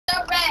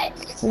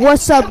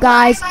What's up,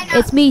 guys?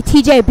 It's me,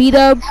 TJ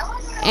B-Dub,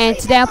 and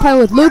today I'm playing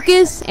with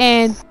Lucas.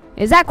 And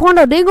is that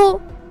Quando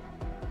Dingle?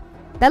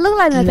 That looks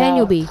like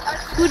Nathaniel B.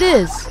 Who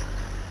this?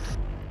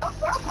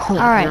 All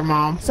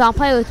right. So I'm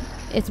playing with.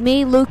 It's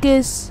me,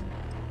 Lucas,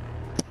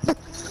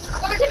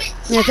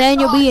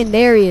 Nathaniel B, and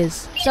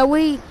Darius. So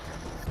I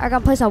gotta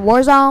play some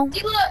Warzone.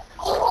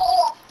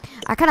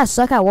 I kind of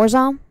suck at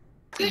Warzone,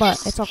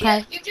 but it's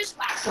okay.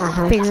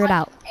 Figure it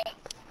out.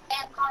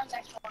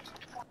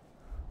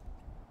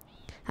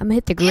 I'm gonna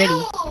hit the gritty.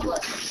 Don't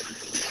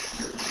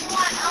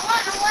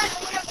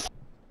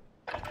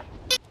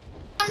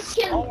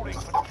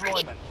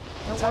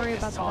worry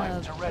about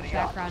the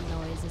background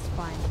noise. It's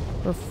fine.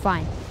 We're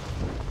fine.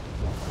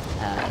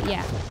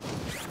 Yeah.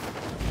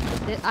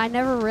 I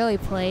never really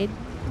played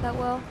that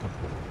well.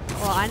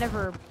 Well, I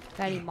never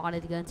got any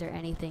modded guns or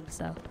anything,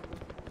 so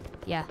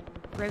yeah.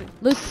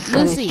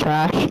 Lucy.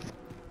 Trash.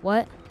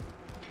 What?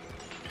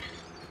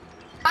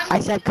 I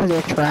said because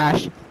you're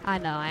trash. I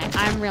know.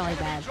 I'm really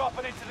bad.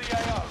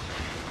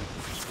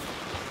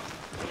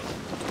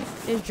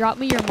 Just drop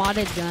me your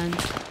modded guns.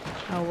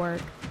 That'll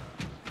work.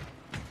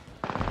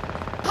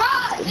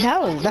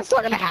 No, that's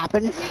not gonna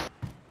happen.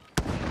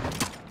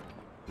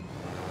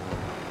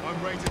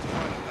 I'm ready to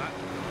pilot that.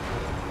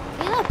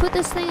 Can you not put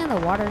this thing in the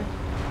water?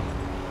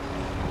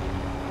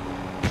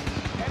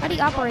 How do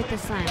you operate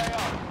this thing?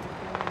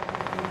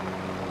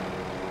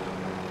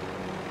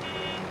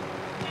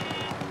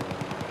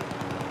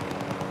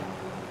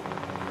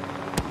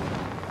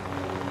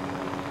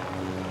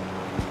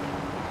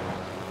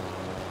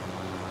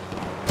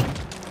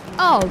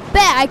 Oh,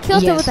 bet! I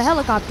killed him with a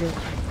helicopter.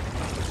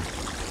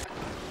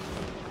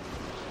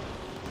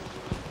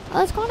 Oh,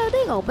 let's go on a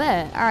dingo,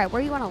 bet. Alright,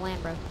 where you want to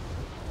land, bro?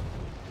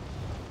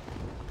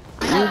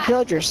 You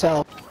killed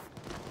yourself.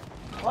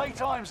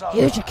 Playtime's over.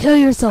 You should kill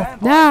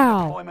yourself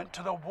now! Deployment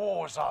to the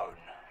war zone.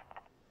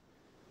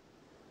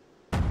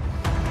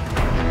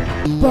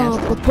 Bum,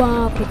 ba,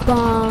 bum, ba,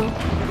 bum.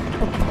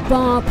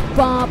 Bum, ba,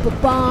 bum, ba,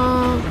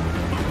 bum.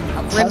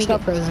 Let's go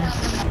prison.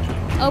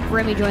 Oh,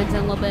 Remy joins in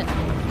a little bit.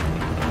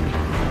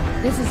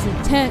 This is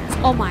intense.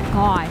 Oh my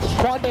gosh.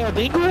 Quandale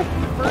Dingle?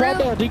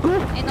 Quandale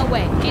Dingle? Ain't no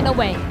way. Ain't no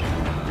way.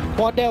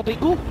 Quandale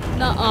Dingle?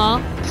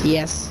 Nuh-uh.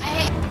 Yes.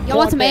 You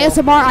want some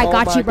ASMR? I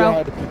got you, bro.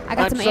 God. I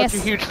got some ASMR. I'm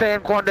such a huge fan,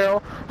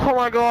 Quandale. Oh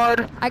my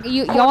god. I got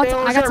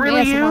some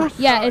really ASMR. You?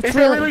 Yeah, it's is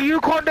really. Is that really you,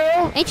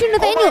 Quandale? Ain't you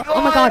Nathaniel?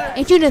 Oh my god.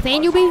 Ain't you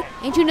Nathaniel B?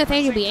 Ain't you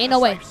Nathaniel B? Ain't no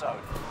way. Oh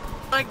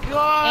my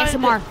god.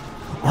 ASMR.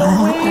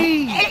 No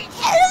way.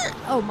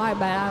 Oh my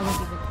bad. I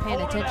wasn't even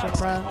paying attention,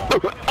 bro.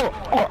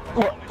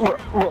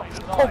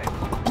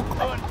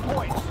 Earn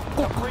points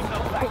to bring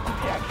them back to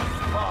the action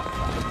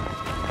faster.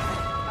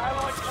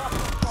 Allied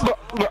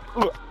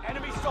cluster.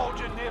 Enemy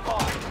soldier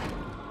nearby.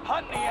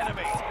 Hunt the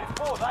enemies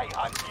before they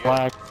hunt you.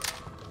 Flag.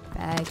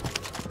 Bag.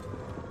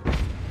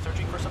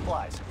 Searching for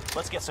supplies.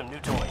 Let's get some new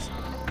toys.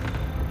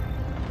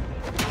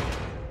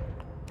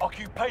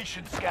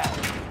 Occupation scan.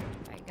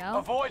 There you go.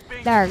 Avoid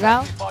being There we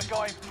go. detected by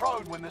going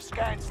prone when the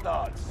scan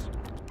starts.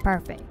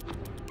 Perfect.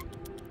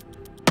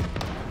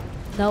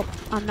 Nope,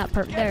 I'm not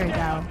perfect. There we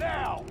go.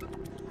 Now.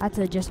 I had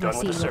to adjust my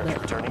Done seat with the a little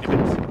search. bit. Returning to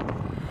base.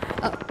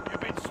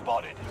 You've been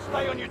spotted.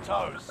 Stay on your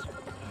toes.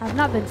 I've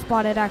not been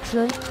spotted,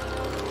 actually.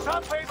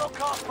 Some people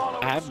can't follow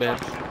I have been.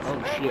 instructions. Oh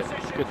Their shit.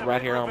 positions It's have right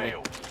been here on me.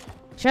 revealed.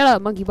 Shut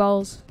up, monkey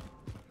balls.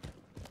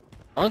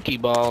 Monkey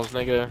balls,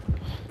 nigga.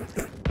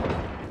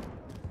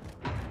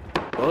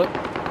 What?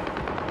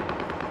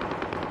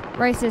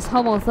 Racist,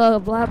 homo,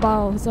 thug, black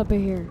balls up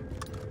in here.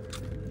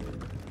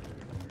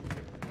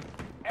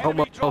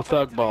 Homo Enemy dropping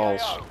thug into the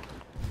balls. AO.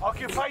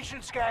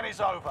 Occupation scan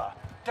is over.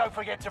 Don't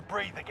forget to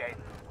breathe again.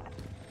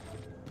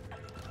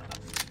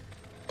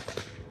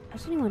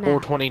 Where's anyone at?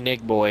 420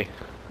 Nick boy.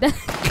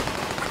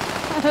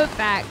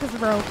 Facts,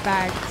 bro,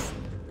 facts.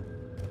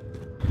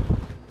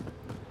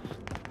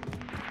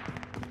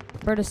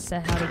 Berta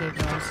said how to get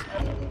girls.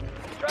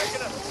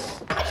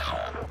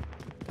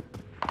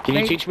 Can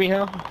you teach me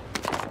how?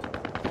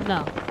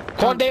 No.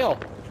 Quandale,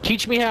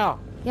 teach me how.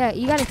 Yeah,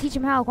 you gotta teach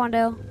him how,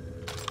 Quandale.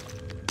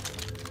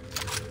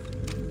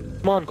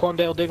 Come on,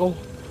 Quandale Diggle.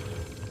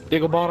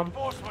 Diggle bottom.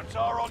 Reinforcements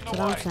are on That's the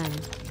what way. I'm saying.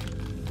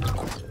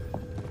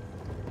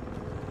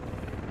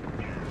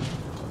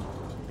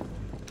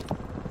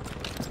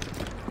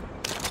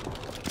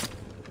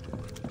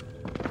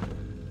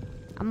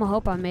 I'm gonna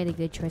hope I made a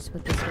good choice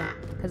with this one,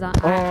 cause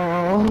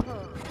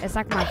it's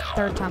like my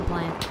third time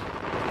playing.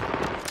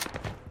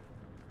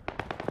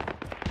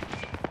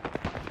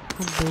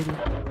 I'm booty.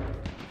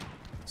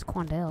 It's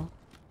Quandale.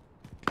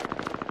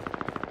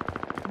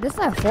 This is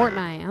like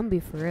Fortnite. I'm gonna be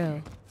for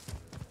real.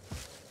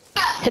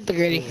 Hit the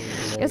gritty.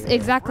 It's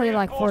exactly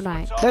like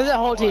Fortnite. There's a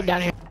whole team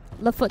down here.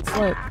 Left foot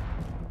slope.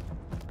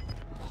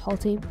 Whole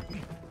team.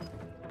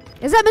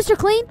 Is that Mr.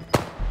 Clean?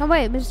 No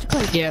wait, Mr.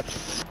 Clean. Yep.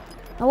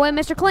 Oh wait,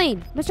 Mr.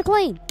 Clean. Mr.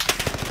 Clean.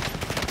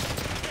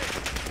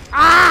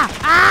 Ah!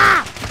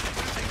 Ah!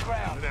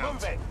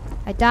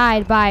 I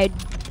died by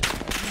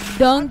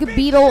Dung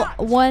Beetle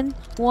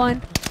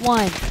 111.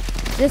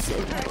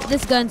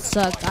 This gun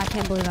sucked. I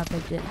can't believe I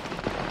picked it.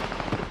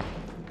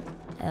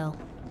 L.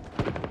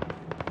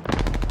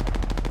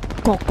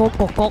 Keep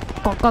moving forward.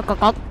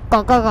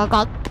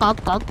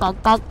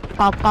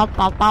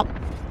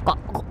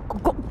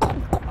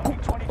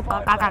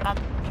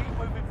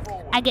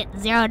 I get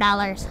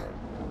 $0.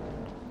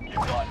 You've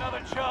got another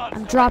chance.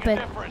 I'm to dropping.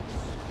 Make a difference.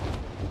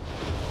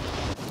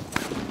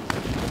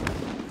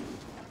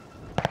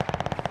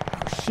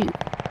 Oh, shoot.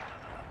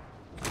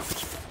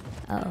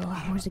 Oh,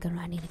 where's the gun?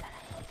 I need a gun.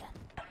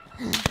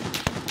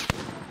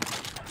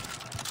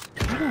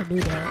 How do I do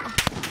that?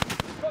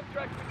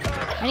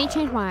 I need to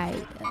change my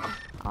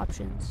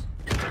options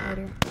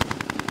later.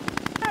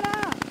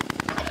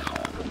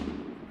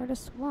 Where the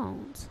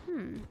swans?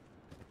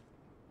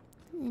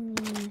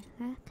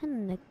 That kind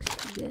of looks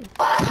good.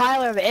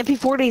 Tyler, the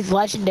MP40 is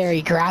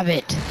legendary. Grab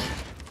it.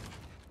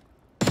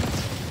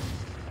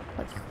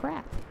 What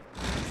crap?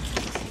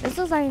 This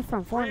looks like it's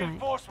from Fortnite.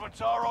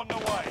 Reinforcements are on the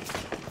way.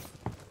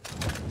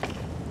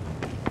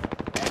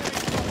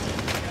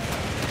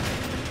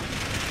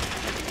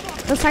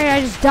 Looks like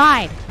I just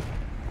died.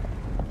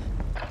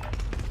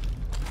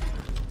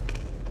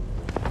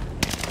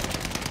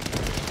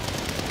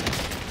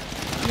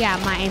 Yeah,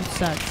 my aim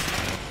sucks.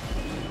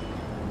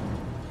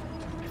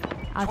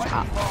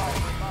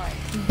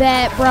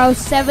 Bet, bro.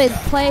 7th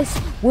place.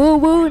 Woo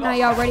woo. Now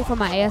y'all ready for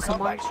my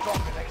ASMR?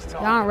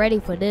 Y'all aren't ready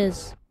for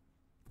this.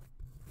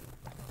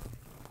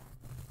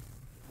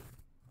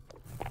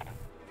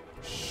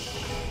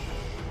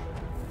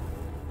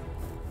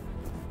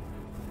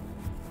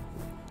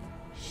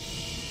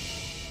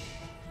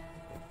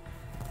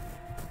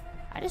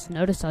 I just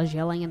noticed I was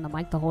yelling in the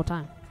mic the whole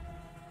time.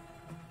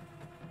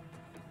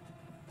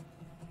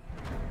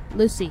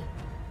 Lucy.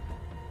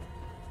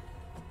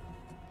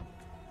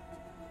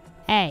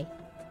 Hey.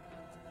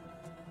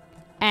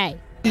 Hey.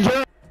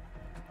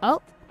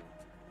 Oh.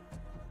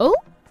 Oh.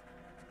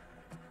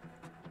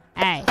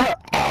 Hey.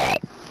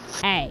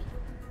 Hey.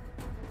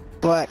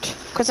 What?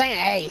 Quit saying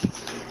hey.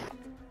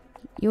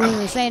 You won't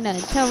even say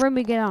nothing. Tell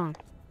Remy get on.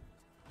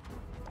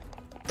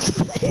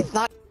 He's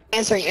not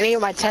answering any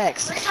of my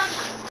texts.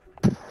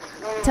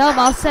 Tell him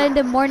I'll send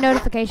him more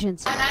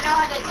notifications. And I know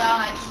how to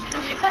dodge.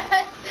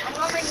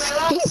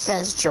 He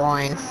says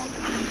join.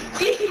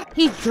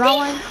 He's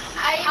drawing.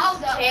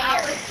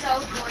 I was so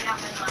bored out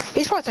my mind.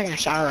 He's probably taking a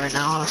shower right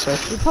now, honestly.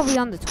 He's probably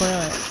on the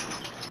toilet.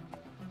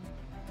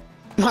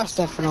 Most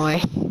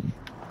definitely.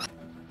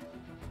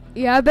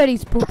 Yeah, I bet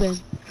he's pooping.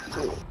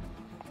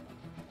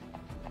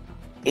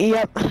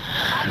 Yep.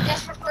 I'm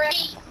desperate for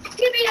me.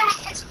 Give me that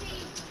XP.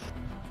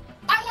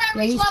 I want to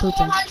Yeah, reach he's level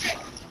pooping. 100.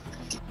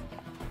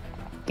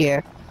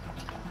 Yeah.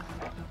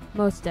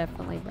 Most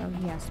definitely, bro.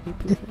 He has to be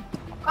pooping.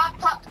 Crop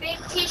top, big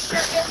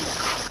t-shirt.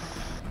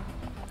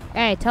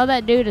 Hey, tell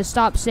that dude to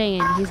stop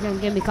singing. He's gonna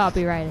get me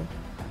copyrighted.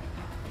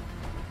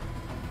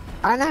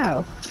 I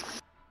know.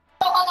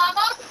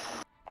 Oh,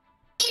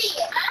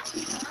 idiot, huh?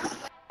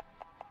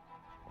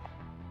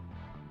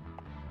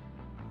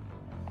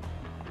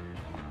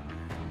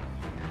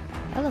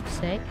 That looks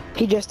sick.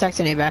 He just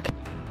texted me back.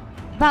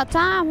 About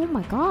time. Oh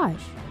my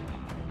gosh.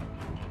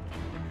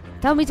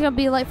 Tell me he's gonna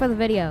be late for the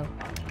video.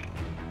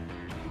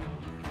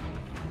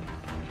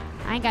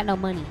 I ain't got no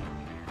money.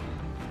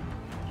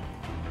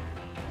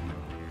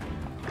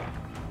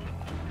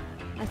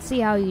 Let's see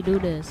how you do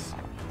this.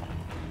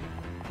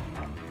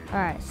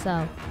 Alright,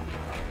 so.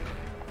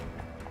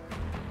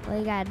 What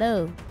you gotta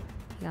do?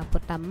 You gotta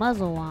put that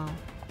muzzle on.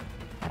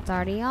 That's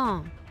already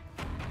on.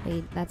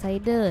 That's how you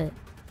do it.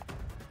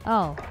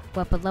 Oh,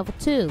 weapon level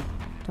 2.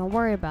 Don't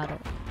worry about it.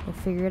 We'll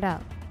figure it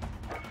out.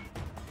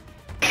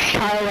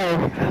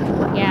 Tyler,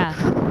 Yeah.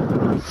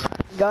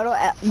 go to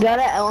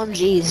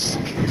LMGs.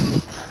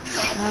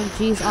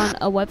 G's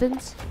on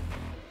weapons?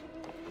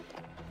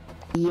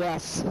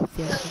 Yes.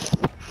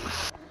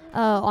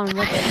 On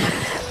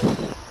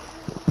weapons.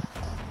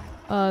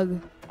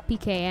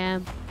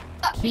 PKM.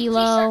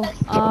 Kilo.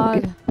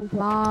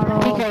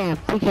 Model.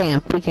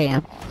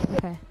 PKM.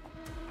 Okay.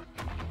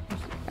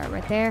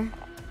 Right there.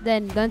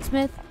 Then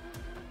gunsmith.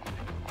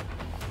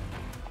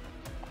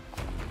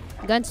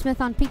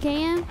 Gunsmith on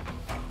PKM?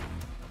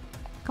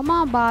 Come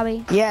on,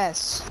 Bobby.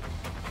 Yes.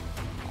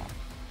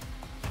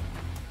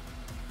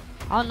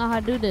 I don't know how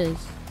to do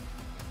this.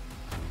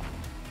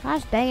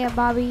 Gosh dang it,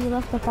 Bobby. You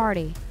left the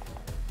party.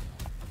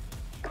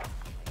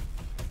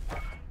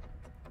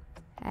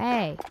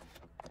 Hey.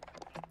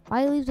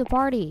 Why you leave the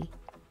party?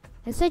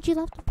 It said you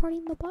left the party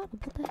in the bottom.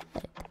 What the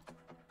heck?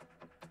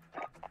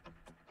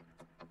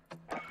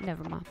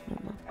 Never mind.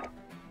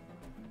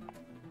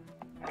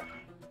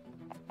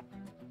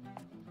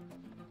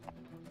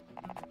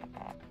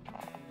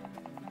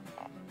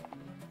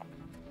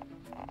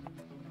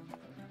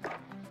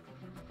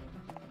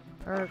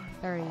 Perk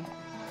 30.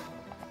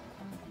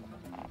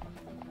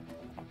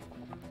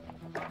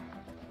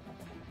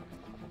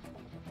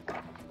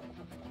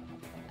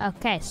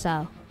 Okay,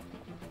 so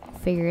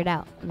figure it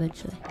out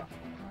eventually.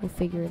 We'll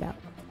figure it out.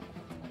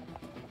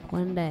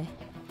 One day.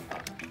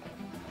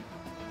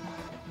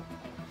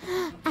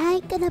 I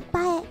ain't gonna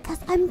buy it because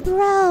I'm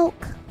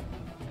broke.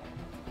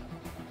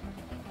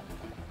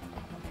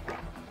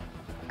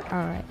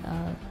 Alright,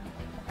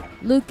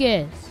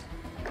 Lucas.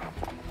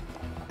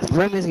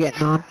 Remy's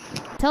getting on.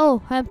 Tell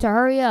him to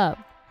hurry up.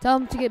 Tell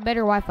him to get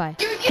better Wi-Fi.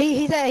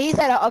 He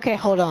said, okay,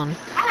 hold on.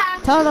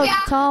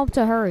 Tell him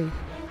to hurry.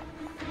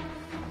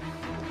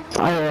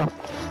 I will.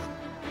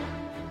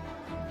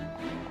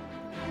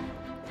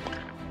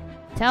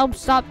 Tell him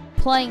stop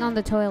playing on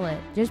the toilet.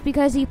 Just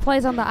because he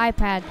plays on the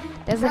iPad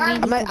doesn't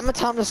mean. I'm gonna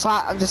tell him to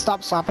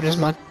stop slapping his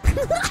mom.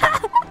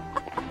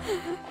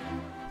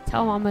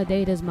 Tell him I'm gonna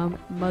date his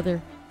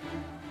mother.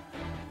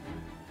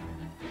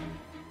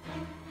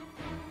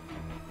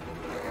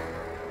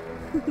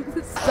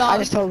 Stop. I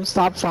just told him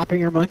stop slapping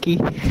your monkey.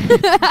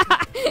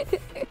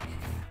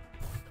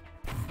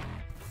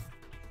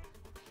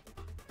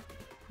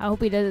 I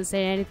hope he doesn't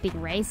say anything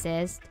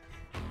racist.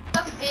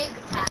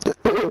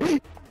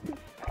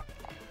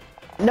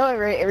 Knowing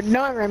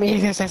Remy,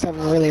 he's gonna say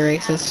something really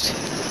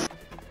racist.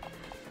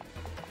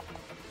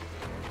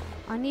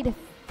 I need to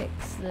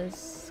fix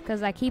this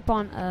because I keep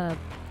on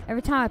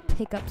every time I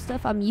pick up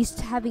stuff I'm used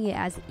to having it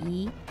as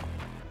E.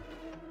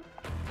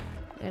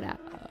 And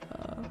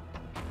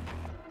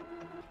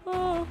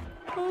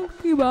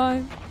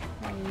Cubone.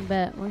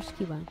 But where's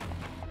Cubone?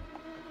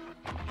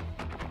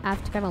 I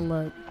have to kind of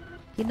look.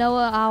 You know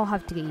what? I'll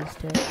have to get used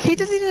to it. He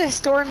just needed a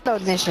story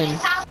mode mission.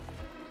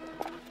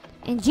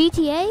 In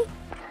GTA?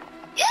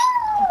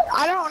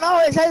 I don't know.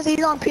 It says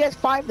he's on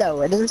PS5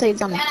 though. It doesn't say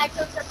he's on.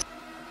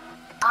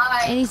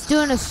 And he's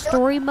doing a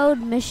story mode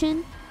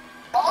mission?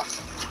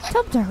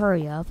 Tell him to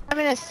hurry up.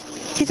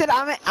 He said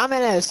I'm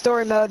in a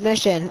story mode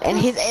mission, and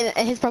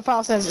his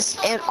profile says it's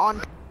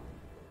on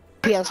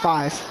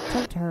PS5.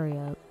 Tell him to hurry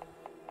up.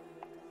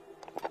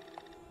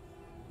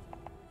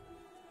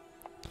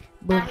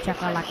 Boom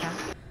shakalaka.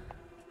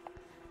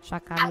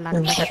 Shakalaka.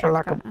 Boom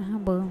shakalaka.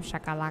 Boom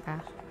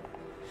shakalaka.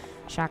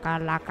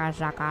 Shakalaka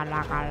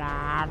shakalaka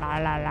la la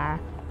la la.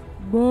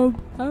 Boom.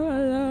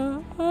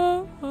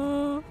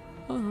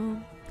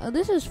 Oh,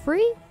 this is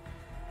free?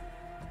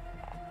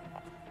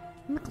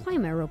 I'm gonna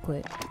climb it real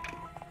quick.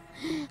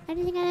 I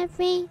just got a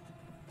free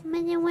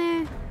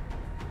anywhere.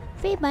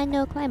 Free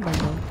bundle, climb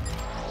bundle.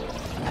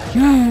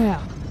 Yeah,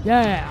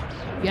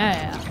 yeah,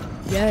 yeah,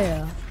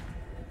 yeah.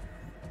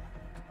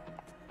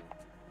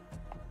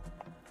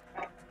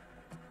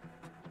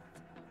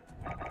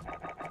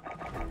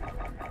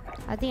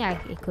 I think I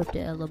equipped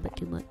it a little bit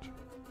too much.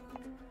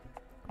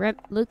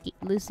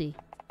 Lucy.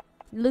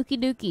 Lukey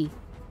Dookie.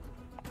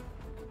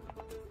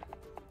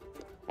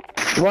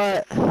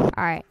 What?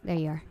 Alright, there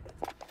you are.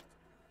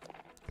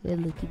 Good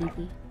Lukey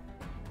Dookie.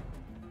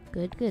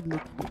 Good Lukey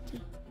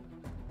Dookie.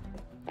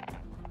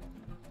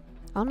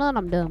 I don't know what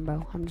I'm doing,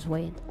 bro. I'm just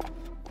waiting.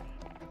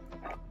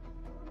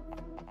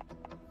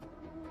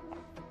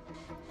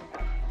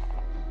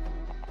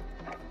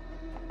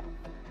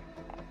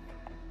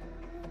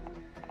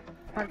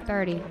 Park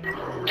 30.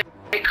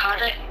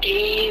 Ricotta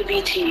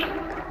AVT. You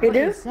What do?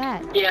 is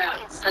that? Yeah,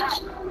 that's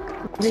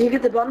Did you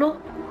get the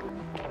bundle?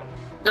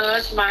 no,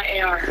 that's my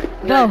AR.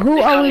 Bro, who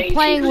are we Ricotta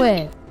playing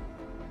AVT.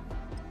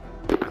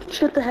 with?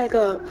 Shut the heck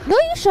up. No,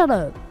 you shut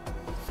up.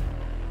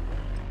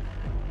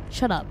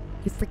 Shut up.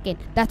 You freaking.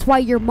 That's why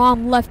your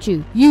mom left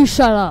you. You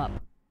shut up.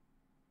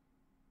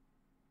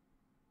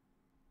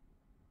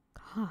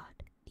 God,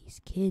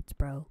 these kids,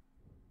 bro.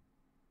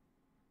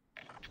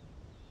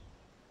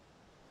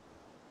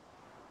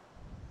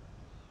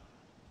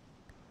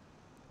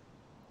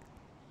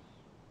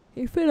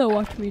 You finna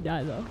watch me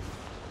die, though.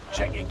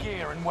 Check your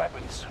gear and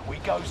weapons. We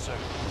go soon.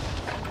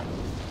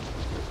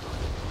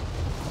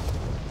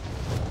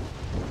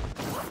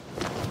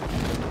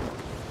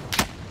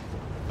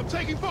 I'm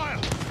taking fire!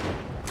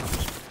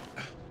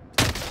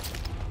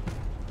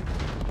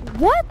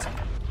 What?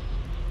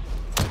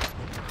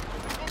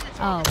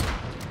 Oh.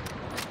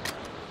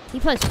 He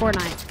plays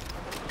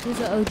Fortnite. He's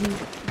an OG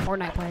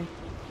Fortnite player.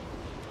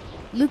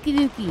 Lukey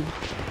Dookie.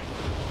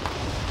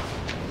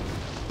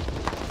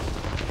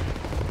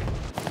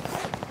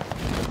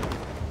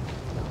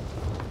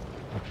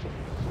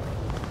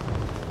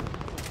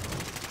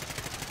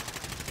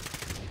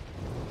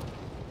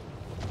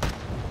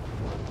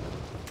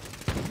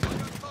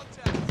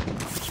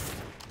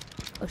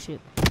 Oh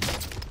shoot.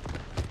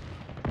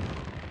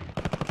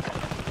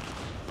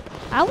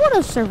 I would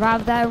have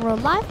survived that in real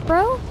life,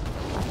 bro.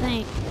 I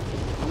think.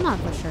 I'm not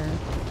for sure.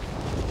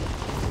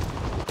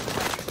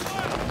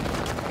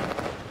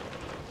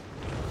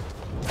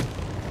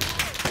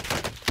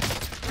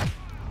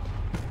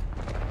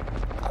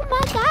 Oh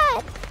my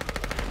god.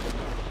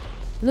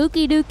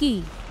 Lukey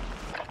Dookie.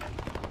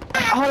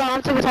 Hold on,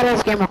 I'm taking out of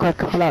this game real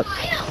quick. Hold up.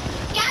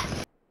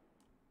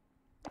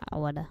 I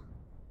woulda.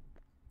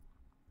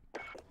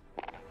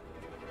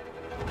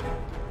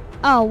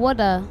 Oh, what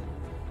a.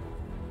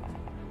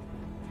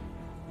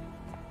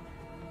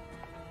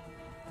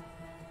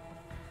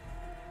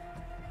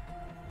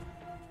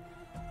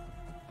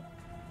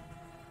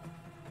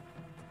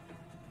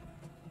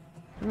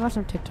 Let me watch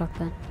some TikTok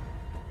then.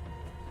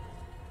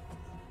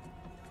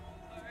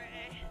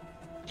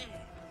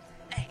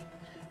 Hey,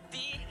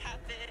 be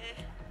happy.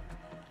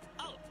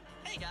 Oh,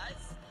 hey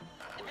guys.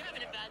 If you're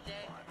having a bad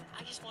day,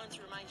 want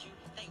to remind you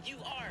that you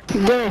are.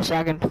 Give me a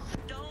second.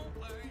 Don't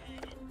worry.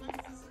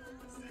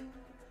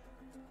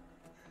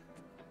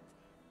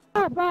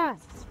 Oh, boss.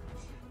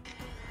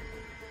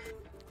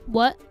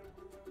 What?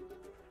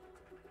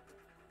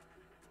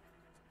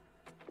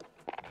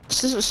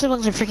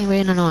 Siblings are freaking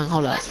being annoying.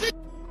 Hold up.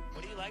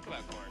 What do you like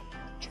about corn?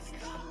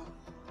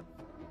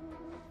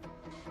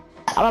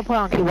 I'm gonna put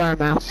on keyboard and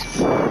mouse.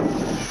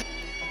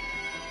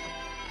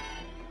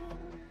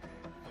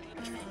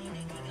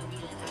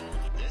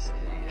 This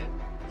idiot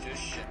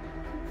just shit.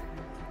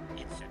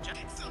 It's a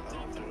giant.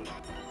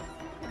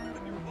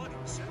 When your buddy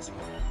says he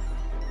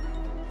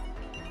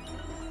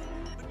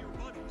When your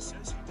buddy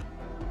says he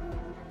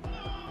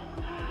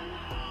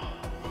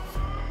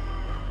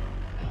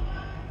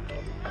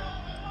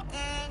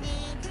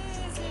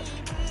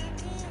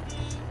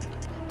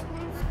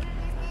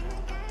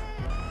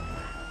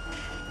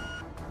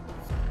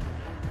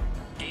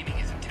Gaming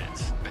is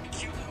intense, but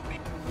cute.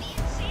 The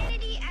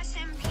Insanity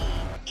SMP.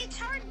 It's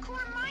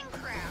hardcore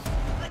Minecraft,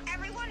 but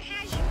everyone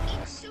has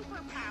unique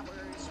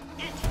superpowers.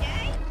 And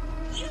today,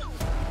 you,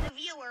 the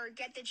viewer,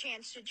 get the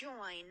chance to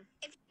join.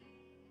 If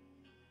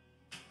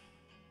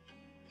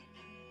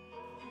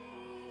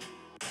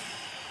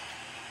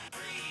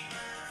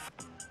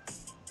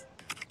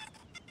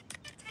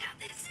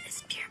This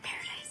is pure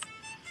paradise.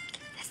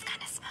 This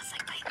kind of smells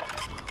like my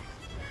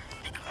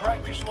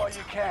Practice while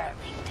you can.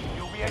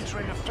 You'll be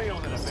entering the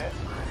field in a bit.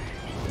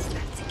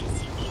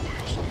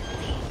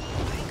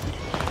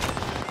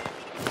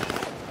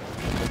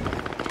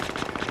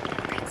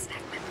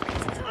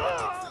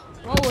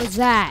 What was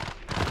that?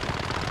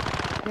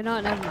 You know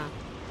what? Never mind.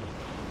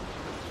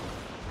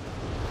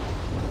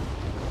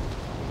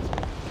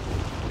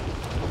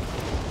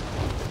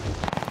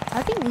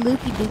 I think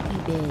Lukey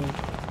Dookie dead.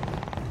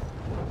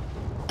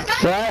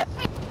 What?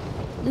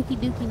 Lukey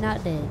Dookie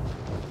not dead.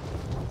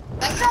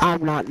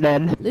 I'm not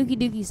dead. Lukey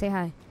Dookie, say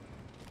hi.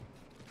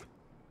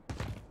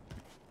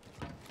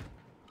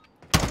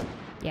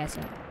 Yeah,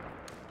 say hi.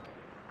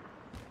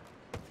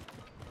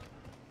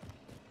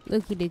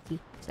 Lukey Dookie,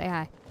 say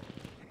hi.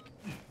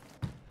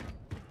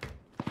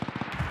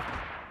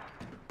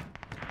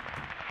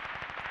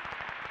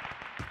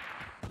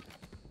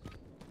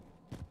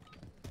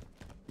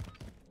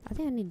 I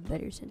think I need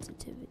better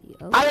sensitivity.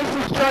 Oh. I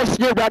just destroyed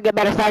Snoop Dogg. Get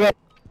better second.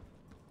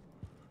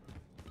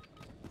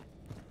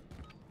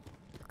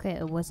 Okay,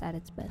 it was at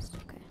its best.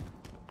 Okay.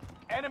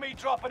 Enemy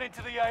dropping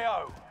into the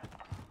AO.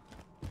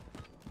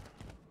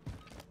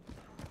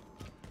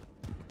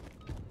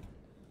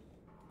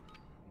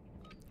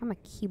 I'm a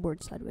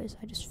keyboard sideways.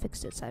 I just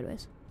fixed it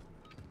sideways.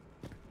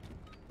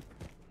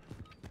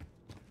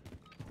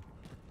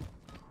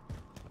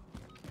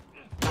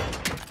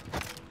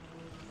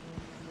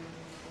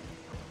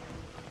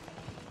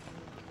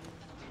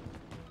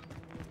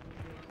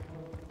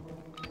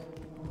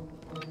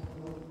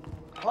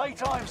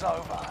 Playtime's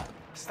over.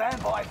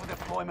 Stand by for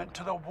deployment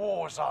to the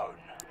war zone.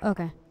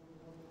 Okay.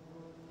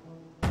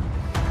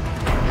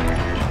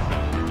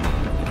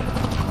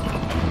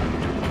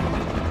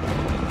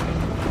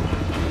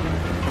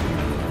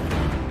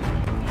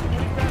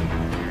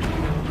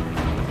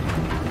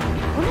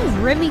 When is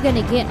Remy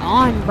gonna get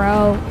on,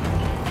 bro?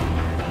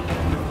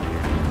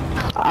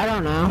 I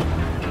don't know.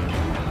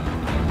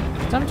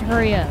 Tell him to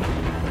hurry up.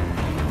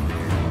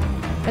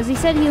 Because he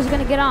said he was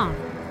gonna get on.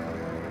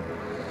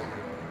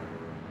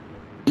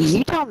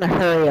 You tell him to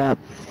hurry up.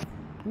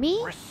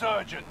 Me?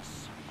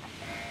 Resurgence.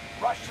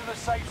 Rush to the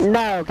safe zone.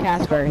 No,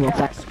 Casper.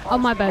 Oh,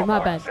 my bad, my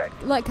bad.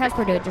 Let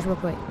Casper do it just real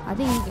quick. I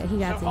think he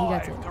got it, he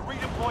got it. To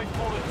redeploy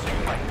fallen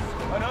teammates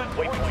and earn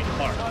points to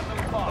return them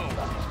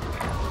faster.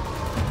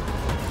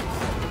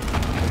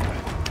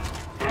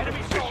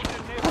 Enemy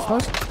soldiers nearby. That's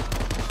close.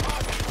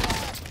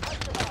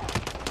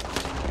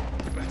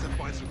 better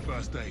find some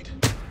first aid.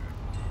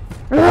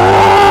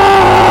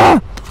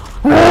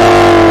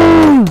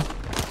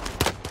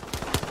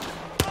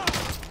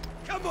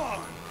 Come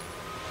on!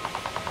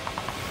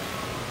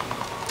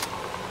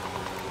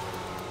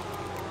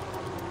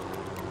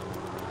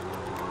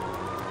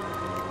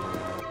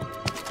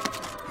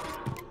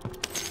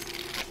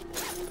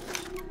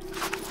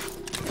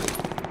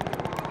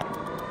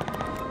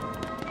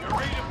 You're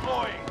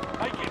redeploying.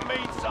 Make it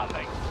mean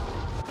something.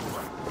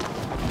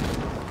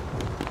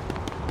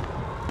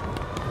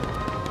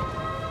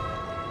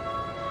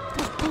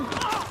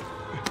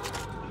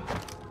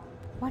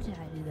 Why did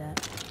I do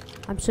that?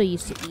 I'm so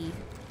used to E.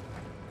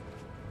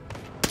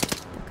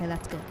 Okay,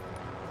 that's good.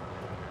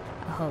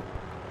 I hope.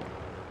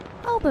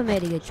 I hope I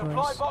made a good Supply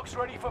choice. box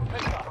ready for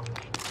pickup.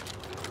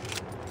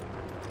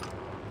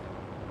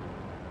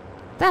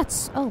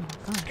 That's, oh my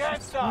gosh. Scan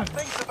that's start. fine.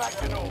 Things are back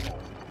to normal.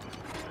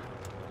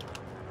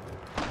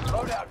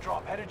 Loadout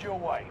drop headed your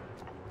way.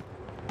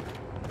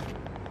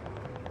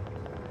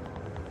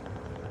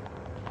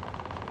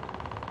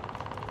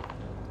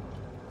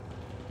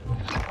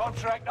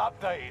 Contract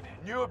updated.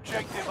 New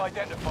objective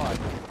identified.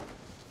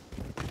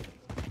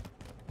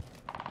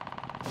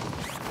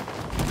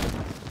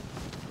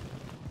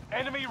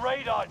 Enemy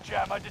radar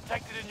jammer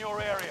detected in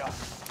your area.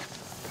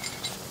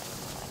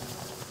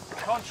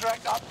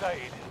 Contract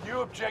updated.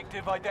 New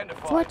objective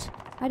identified. What?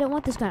 I don't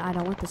want this gun. I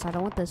don't want this. I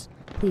don't want this.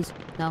 Please.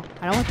 No.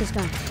 I don't want this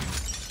gun.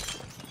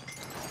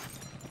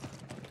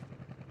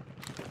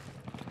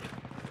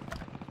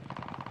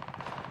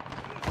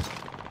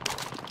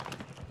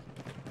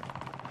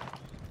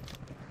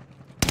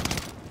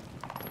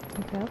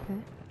 Okay.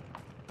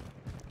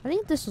 I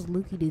think this was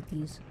Lukey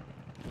Dookies.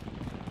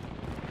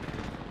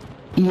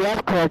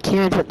 Yep, correct. He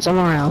went it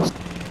somewhere else.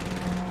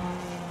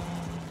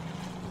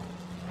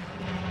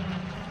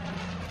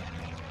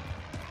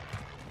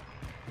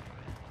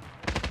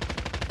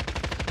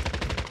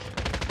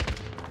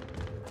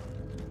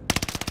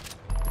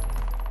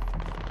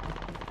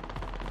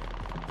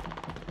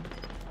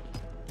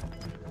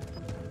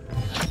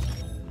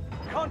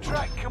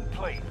 Contract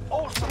complete.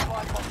 All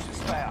supply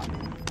boxes found.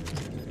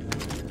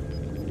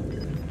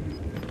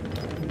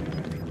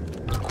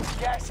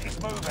 Gas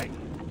is moving.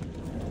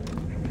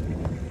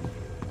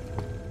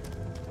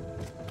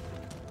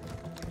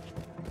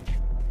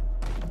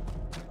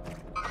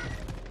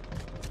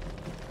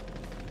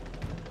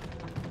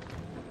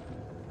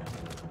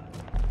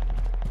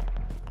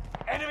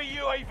 Enemy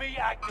UAV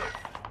active.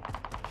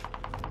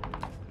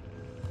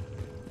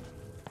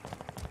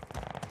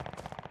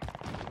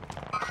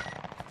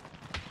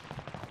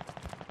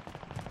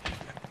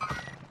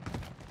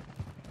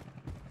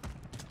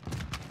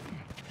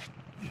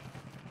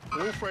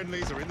 All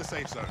friendlies are in the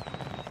safe zone.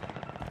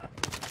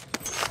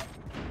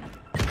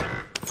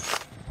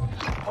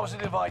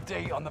 Positive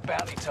ID on the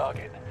bounty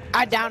target.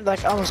 I downed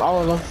like almost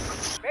all of them.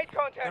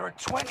 There are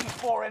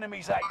 24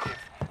 enemies active.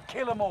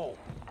 Kill them all.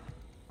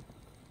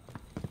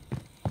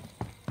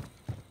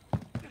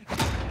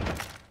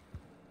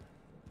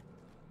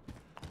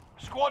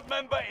 Squad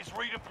member is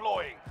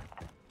redeploying.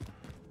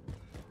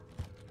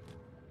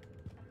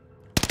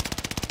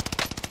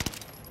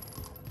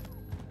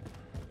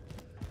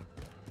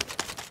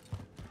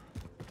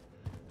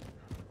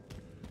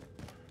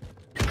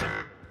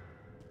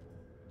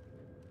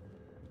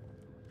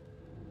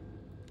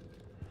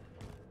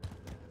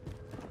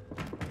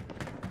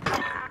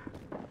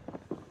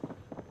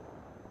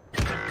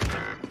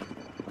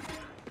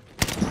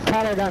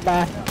 Tyler got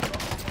back.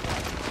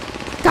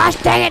 Gosh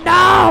dang it,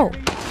 no!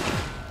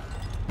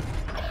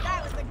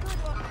 That was a good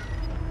one.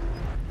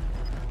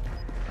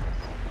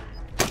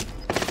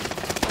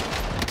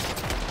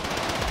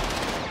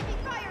 Heavy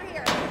fire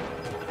here.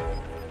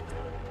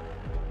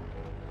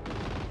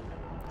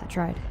 I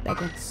tried. That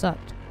gun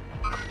sucked.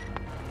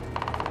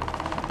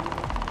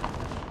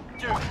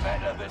 Do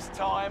better this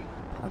time.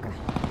 Okay.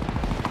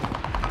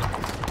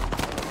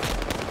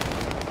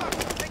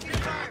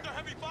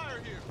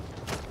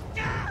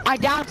 I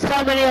downed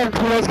so many of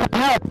them. Please come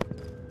help.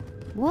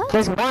 What?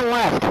 There's one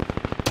left.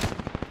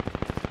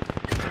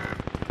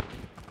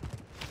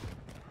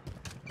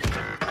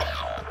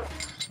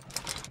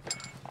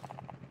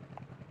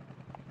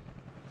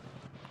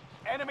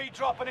 Enemy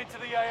dropping into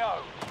the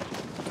AO.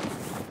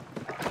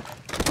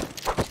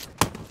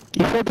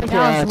 You should pick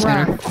your That ass, was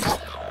Tanner.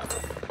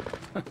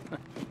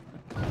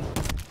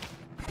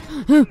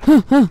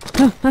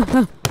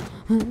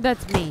 rough.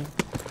 That's mean.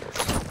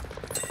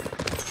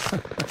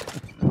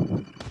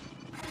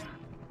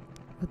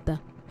 What the?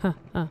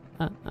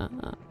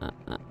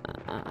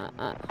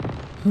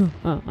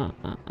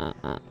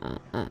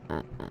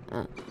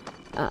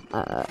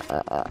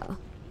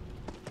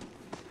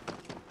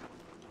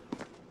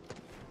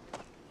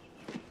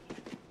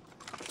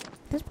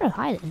 That's pretty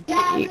hiding.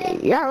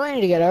 Yeah, I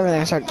need to get over there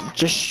and start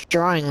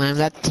destroying them.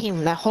 That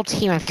team, that whole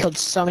team I've killed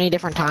so many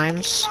different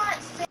times.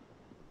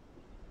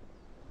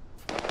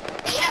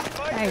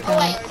 There you go.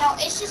 No,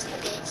 it's just a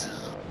bitch.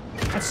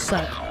 That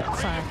sucked.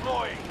 Sorry.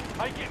 Redeploying.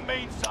 Make it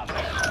mean something.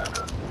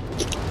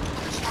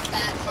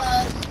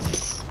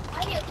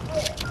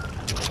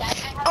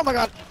 Oh my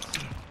god.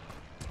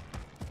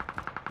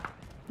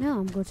 No,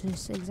 I'm going to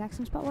this exact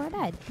same spot where I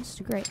died. This is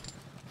great.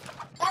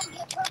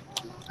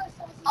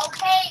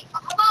 Okay,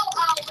 how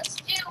about let's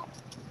do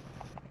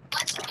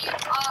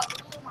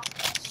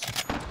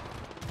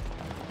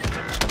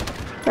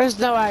There's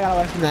no way I got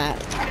away from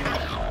that.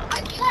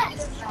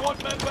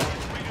 Squad member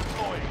is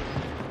redeploying.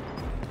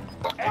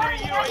 Enemy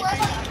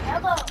UAV.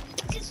 Yellow.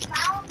 Just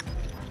found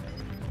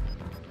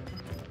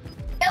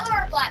yellow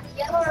or black?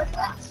 Yellow or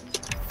black?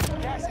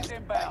 Gas is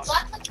inbound.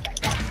 Black looks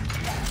better.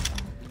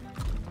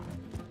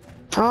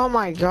 Oh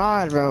my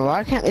god, bro.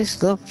 Why can't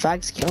these little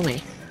fags kill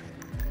me?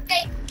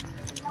 Okay.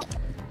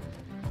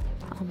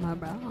 Oh my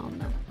bro. Oh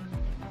no.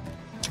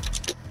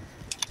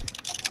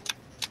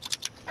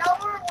 Yellow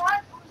or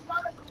black was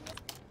one of them.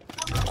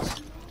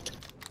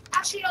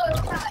 Actually, no, it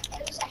was not.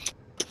 It was a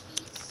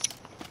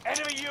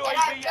Enemy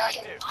UAV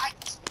active.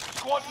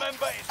 Squad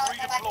member is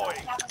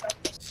redeploying.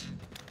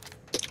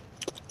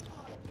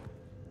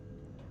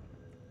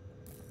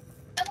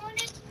 I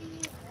want it to be.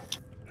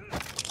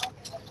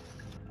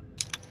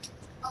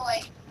 Oh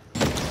wait.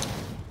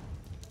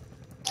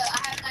 I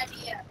have an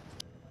idea.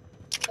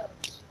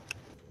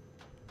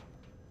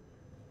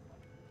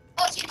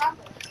 Oh, it's your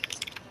number.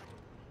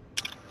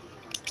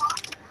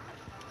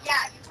 Yeah,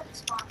 you took the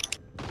spawn.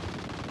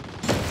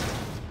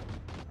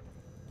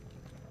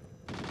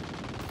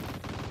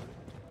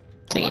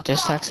 think it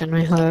just sucks in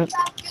my hood.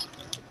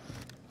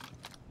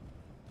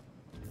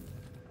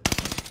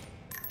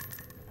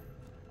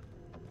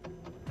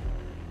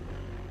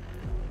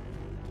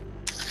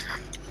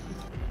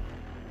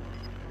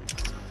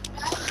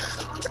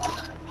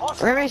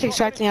 Everybody's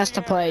expecting us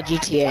to play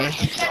GTA.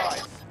 It's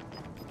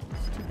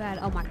too bad.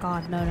 Oh my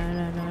god, no.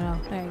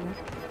 There you go.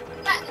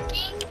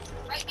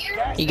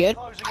 You good?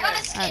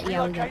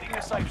 Yeah, we good.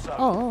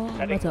 Oh,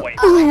 what's up?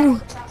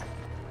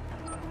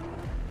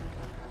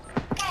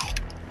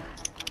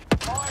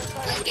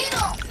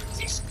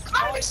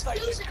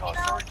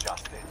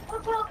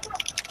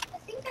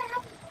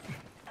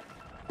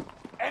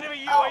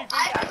 Enemy UAV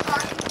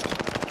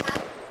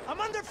active. I'm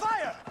under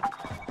fire.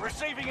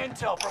 Receiving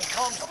intel from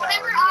comms tower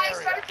Whenever in I the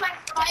area. started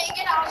playing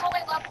it, I was only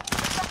level.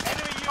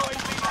 Enemy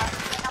UAV active.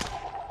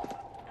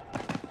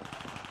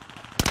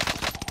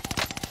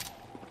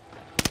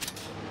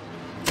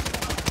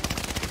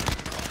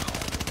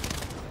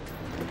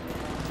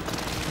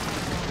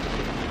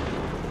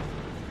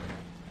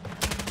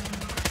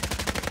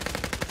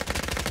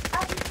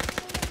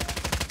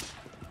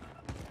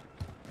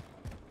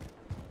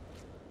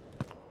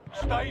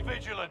 Stay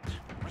vigilant.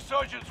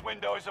 Resurgence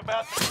window is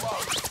about to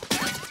close.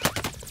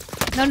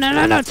 No.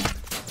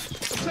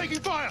 Taking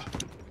fire!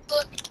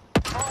 Look, did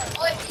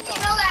you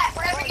know that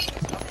whenever you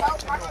go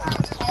running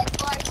around his head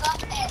blows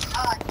up and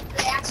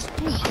reacts to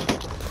me?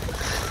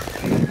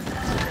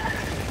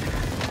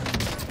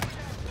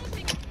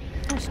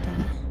 Gosh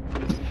dang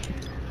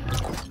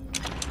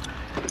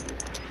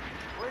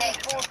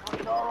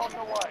Reinforcements are on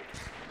the way.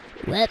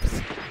 it. Whoops.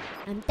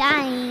 I'm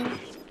dying.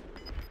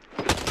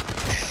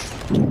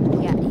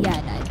 Yeah, I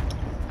died.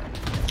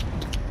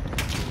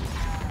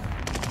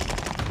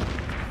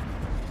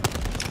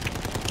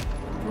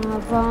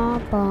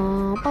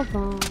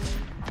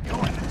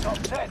 You're in the top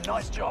 10.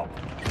 Nice job.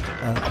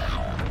 You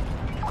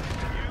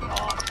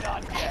aren't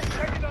done yet.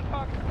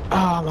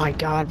 Oh my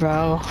god,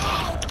 bro.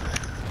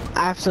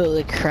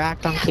 Absolutely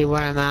cracked on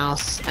keyboard and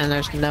mouse, and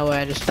there's no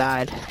way I just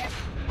died.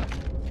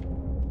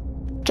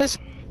 Just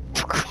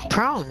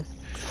prone.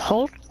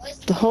 Hold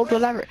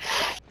whatever.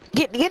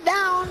 Get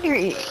down,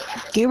 you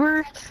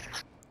goober.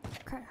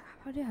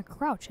 How do I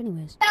crouch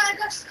anyways?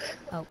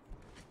 Oh.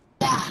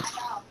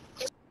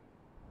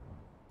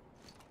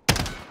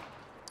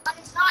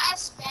 It's not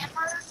as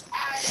spammers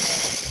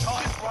as.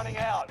 Time's running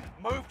out.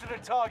 Move to the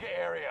target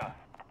area.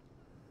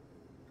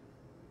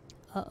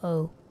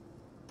 Uh-oh.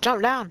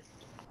 Jump down.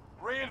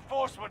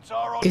 Reinforcements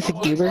are on Goofy the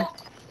way. goober.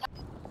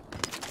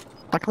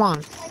 Oh, come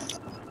on.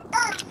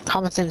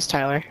 Common sense,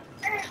 Tyler.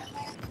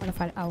 What if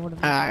I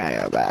would've... I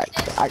gotta go back.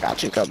 I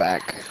got you, go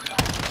back.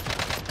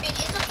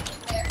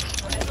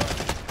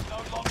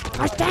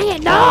 Gosh dang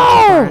it,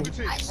 no! Get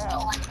to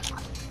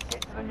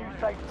the new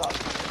safe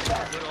zone.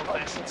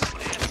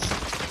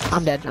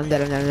 I'm dead. Me too,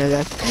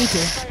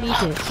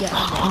 yeah.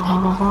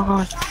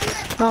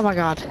 Oh my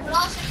god.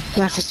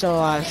 Max is still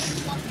alive.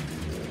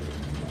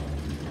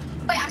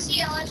 Wait, I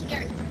see a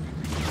legendary.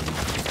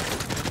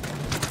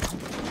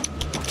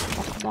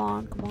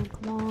 Oh,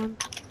 come on.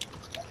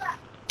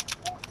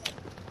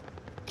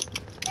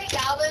 Hey,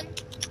 Galvin.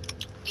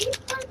 You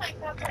play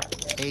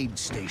Minecraft? Aid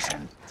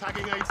station.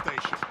 Tagging aid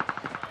station.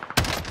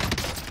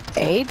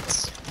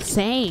 AIDS?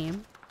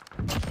 Same.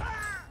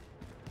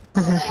 I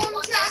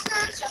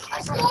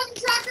saw the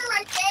tracker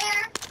right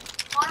there.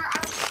 Connor, I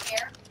don't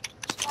care.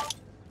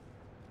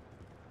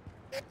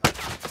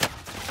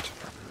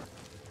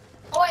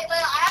 Oh wait, I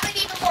have an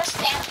even more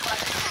stamp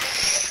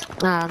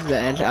button. I'm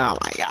dead. Oh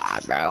my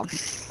god, bro.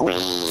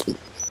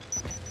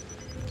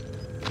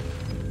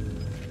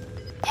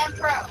 And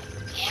pro.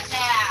 Damn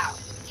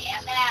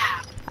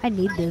now. I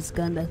need this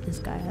gun that this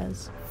guy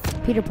has.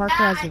 Peter Parker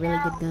has a really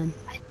good gun.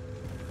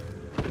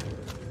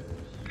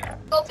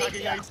 Go big.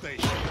 Tagging aid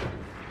station.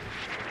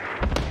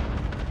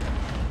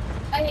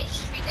 Okay,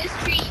 this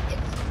tree is.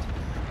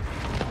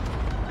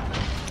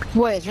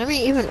 Wait, is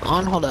Remy even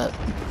on? Hold up.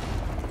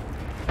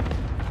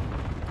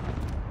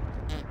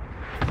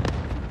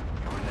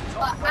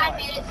 But I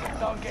made it.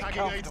 Don't get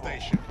Tagging aid comfortable.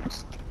 station.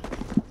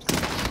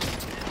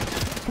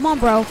 Come on,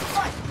 bro.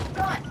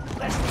 Run.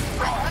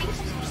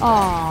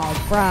 Oh,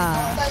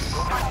 bruh.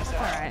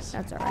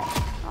 That's alright.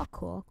 Oh,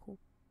 cool.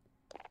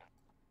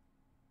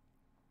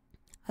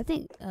 I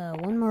think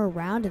one more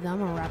round and then I'm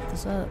gonna wrap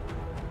this up.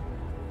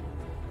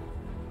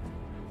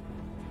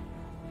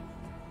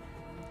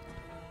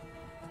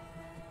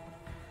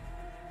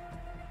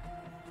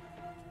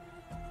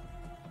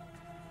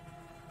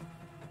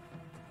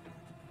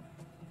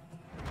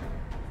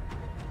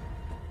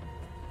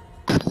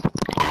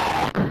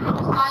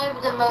 I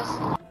am the most.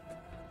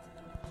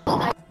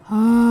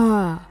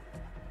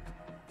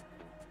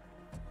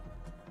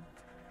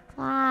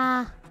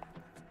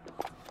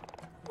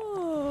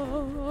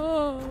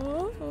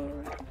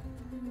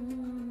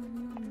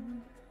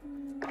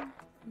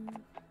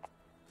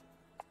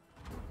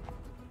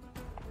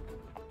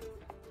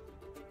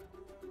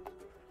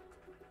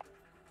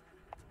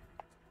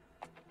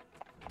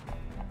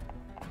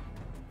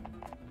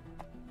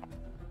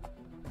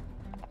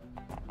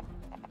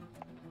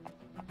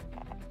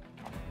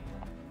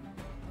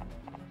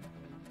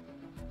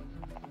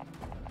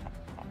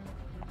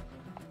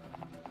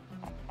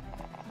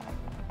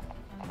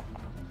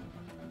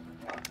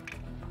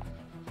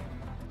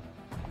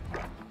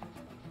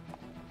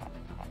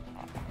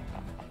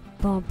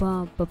 I'm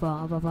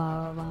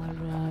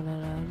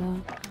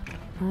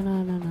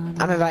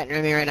inviting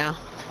Remy right now.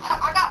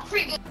 I got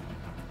pretty good.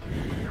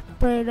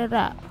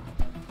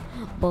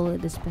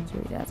 Bullet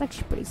dispensary. That's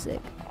actually pretty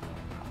sick.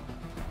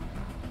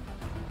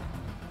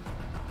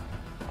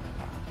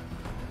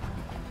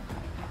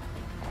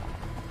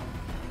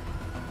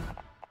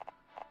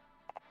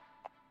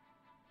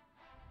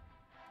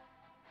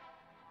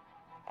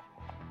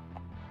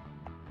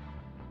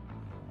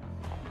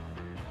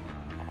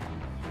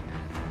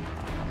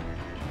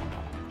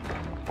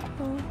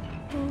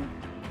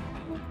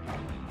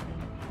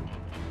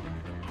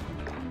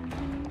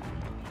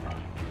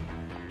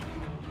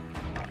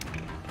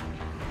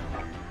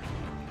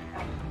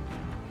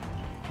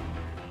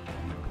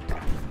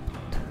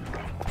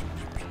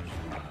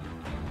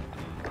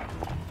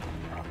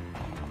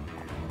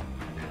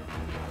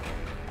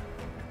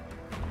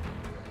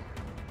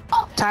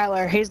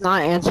 Tyler, he's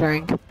not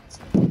answering.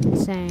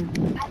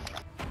 Same.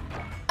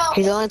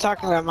 He's only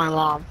talking about my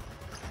mom.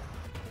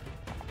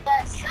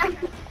 Yes.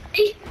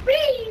 We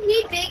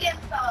need big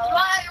info.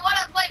 You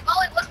wanna play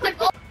volleyball? Let's play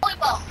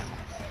volleyball.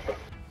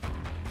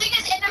 Thing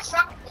is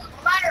indestructible.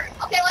 No matter.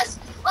 Okay,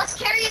 let's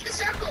carry it the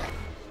circle.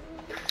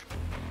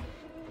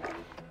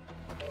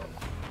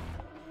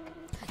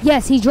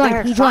 Yes, he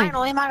joined. He joined.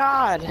 Finally, my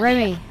God.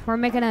 Remy, we're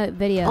making a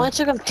video. Only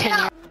took him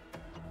 10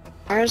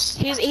 years.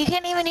 He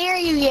can't even hear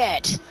you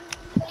yet.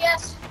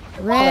 Yes.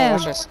 Rem.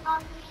 Watch this.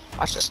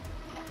 Watch this.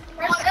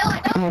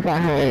 Layla, I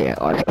can't hear you.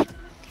 Watch this.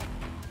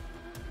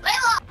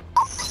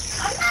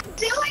 I'm not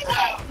doing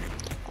it.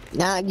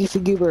 Now Goofy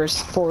Goober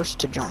is forced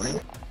to join.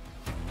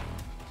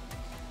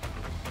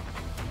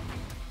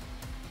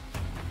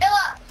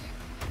 Layla.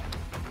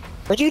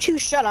 Would you two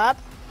shut up?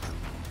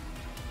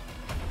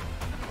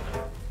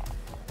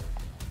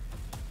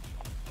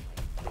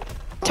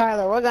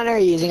 Tyler, what gun are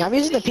you using? I'm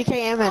using the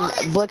PKM and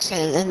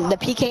Blixen, and the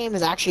PKM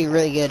is actually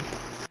really good.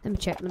 Let me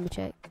check. Let me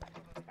check.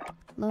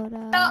 Load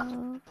out.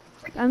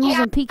 I'm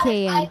using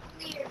PKM.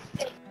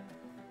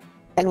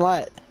 And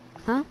what?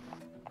 Huh?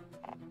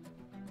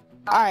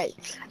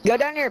 Alright, go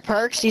down to your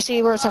perks. You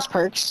see where it says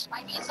perks?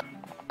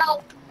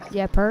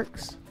 Yeah,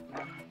 perks.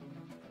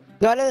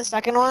 Go to the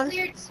second one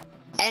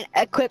and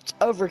equipped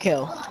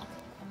overkill.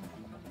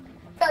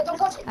 Don't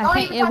touch it. I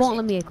can't. It won't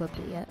let me equip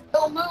it yet.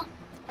 Don't move.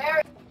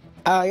 Mary.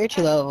 Oh, you're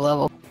too low of a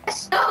level.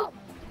 No.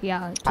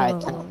 Yeah. It's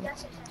Alright. low.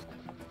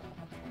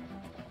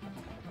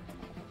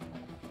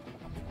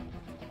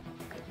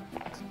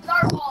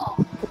 Our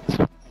ball.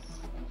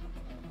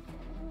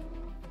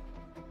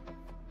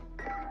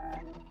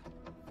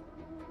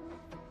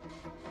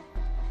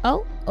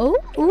 Oh. Oh.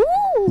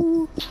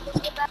 Ooh.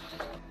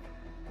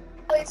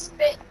 It's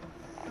spit.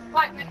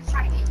 Right, I'm gonna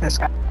try it. This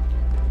guy.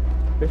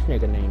 This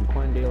nigga named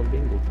Quandale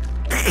Dingle.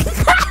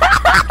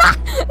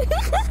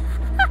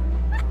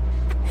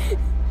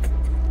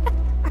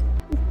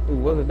 It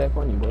wasn't that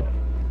funny, bro.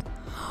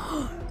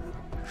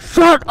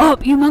 Shut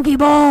up, you monkey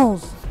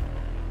balls!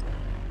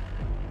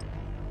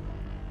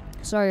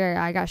 Sorry,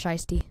 I got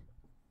shiesty.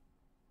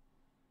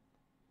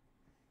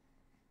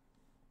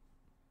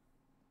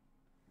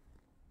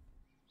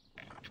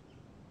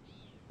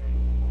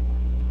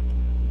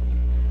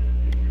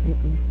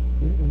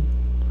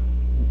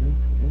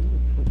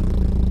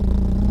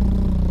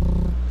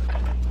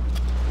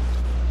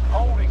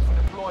 Holding for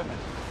deployment.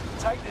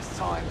 Take this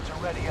time to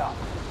ready up.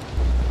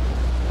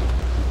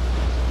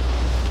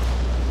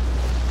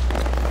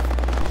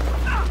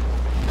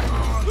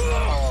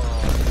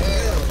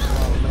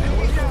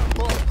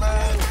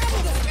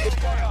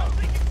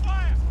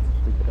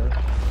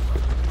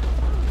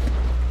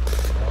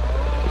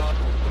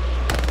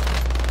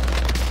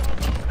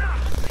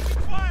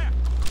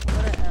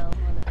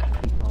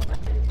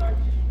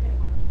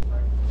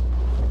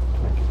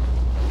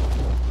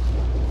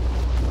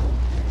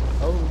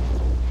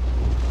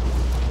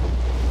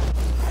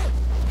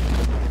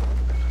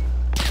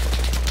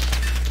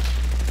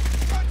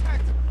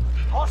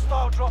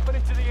 Hostile dropping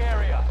into the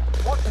area.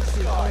 Watch the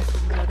skies.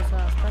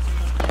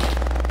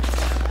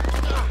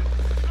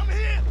 I'm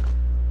here!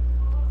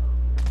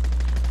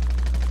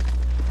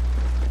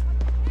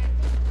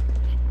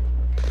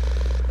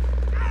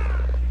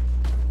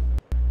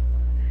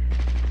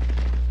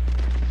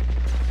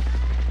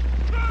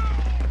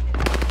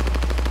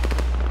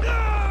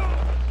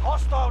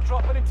 Hostile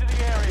dropping into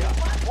the area.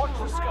 Watch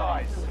the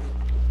skies.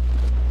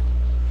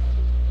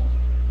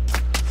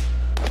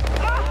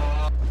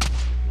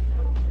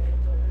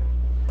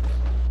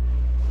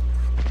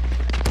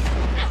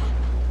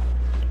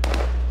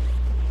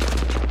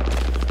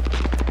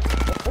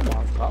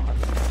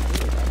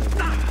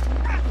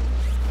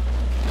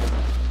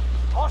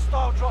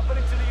 Hostile dropping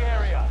into the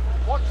area.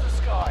 Watch the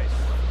skies.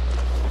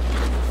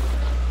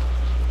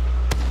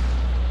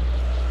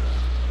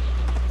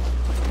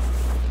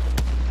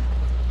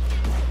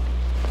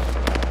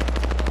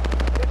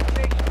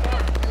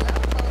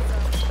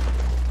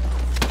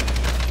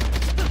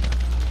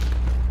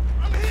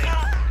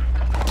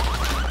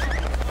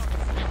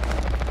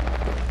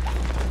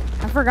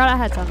 I forgot I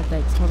had sound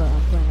effects. Hold on,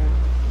 I'm playing around.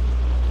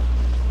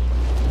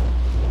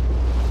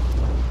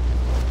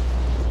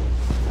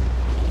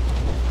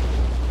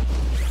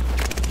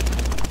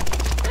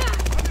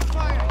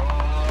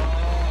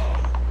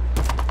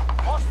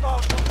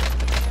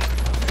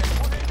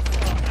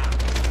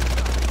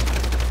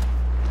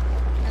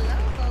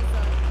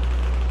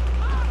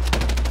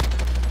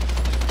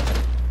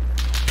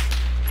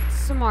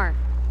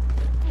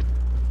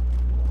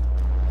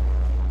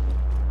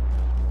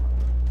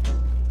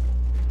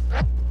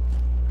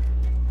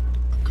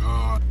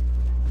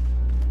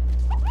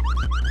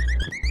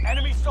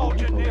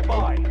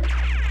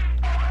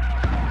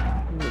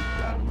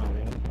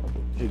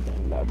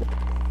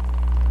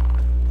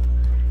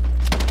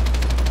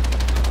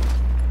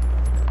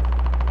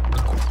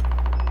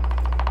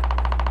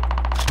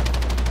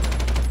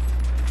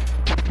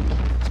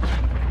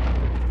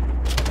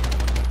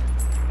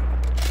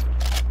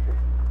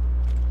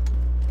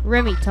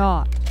 Remy,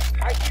 talk.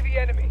 I see the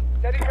enemy.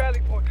 Setting rally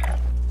point.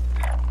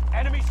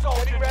 Enemy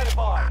soldier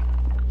nearby.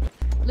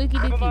 Lukey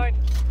Never dookie. mind.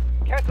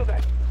 Cancel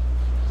that.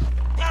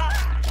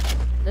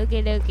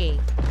 Lukey dookie.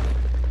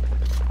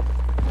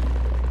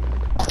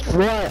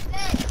 What?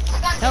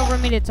 Tell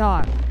Remy to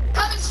talk.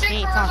 Coming straight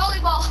Hey, for talk. a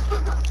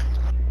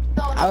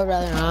volleyball. I would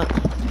rather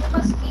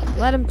not.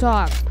 Let him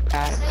talk.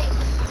 Out in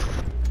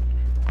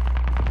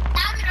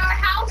our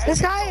house.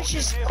 This guy is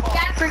just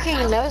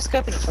freaking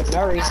no-scoping for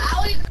no reason.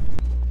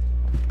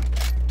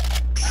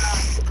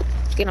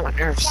 It's getting on my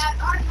nerves. Yeah,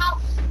 our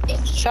house.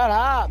 Shut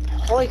up.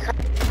 Holy crap.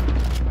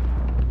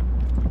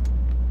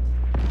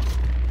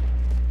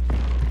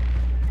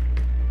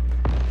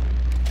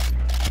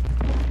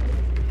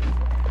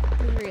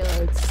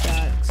 Reload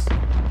sucks.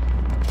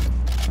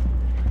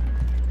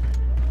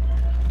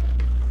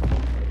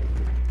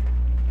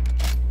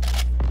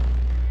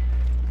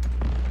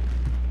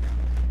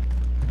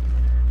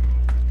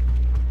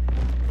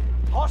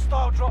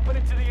 Hostile dropping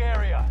into the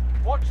area.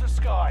 Watch the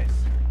skies.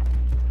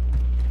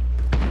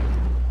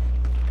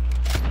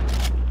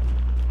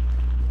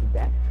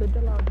 Back to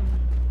the lobby.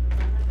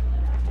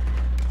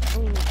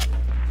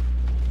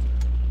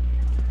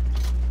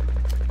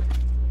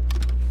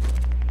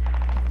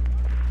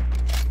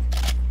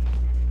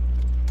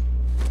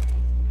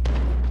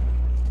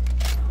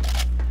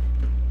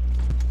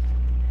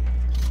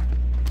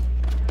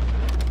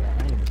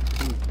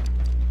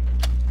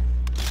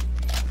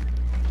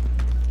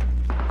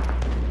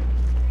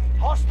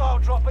 Hostile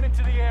dropping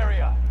into the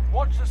area.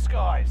 Watch the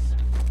skies.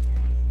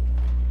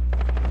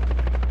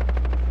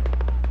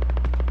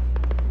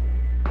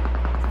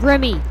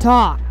 Remy,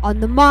 talk on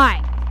the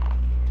mic.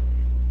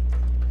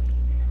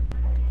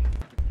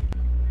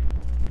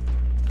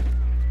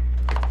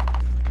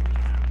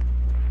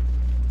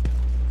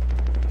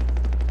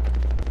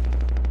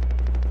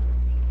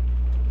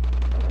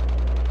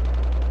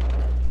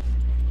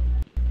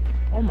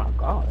 Oh my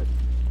god.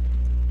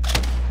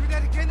 Do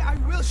that again, I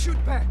will shoot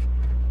back.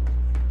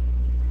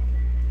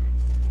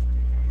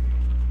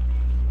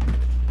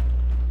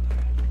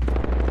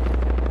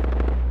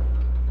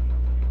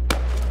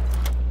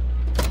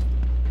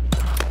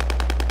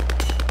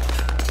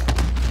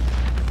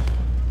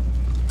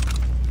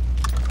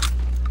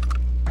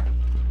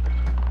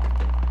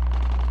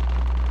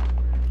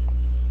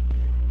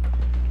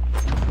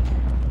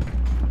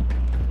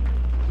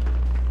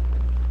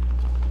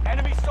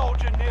 Enemy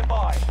soldier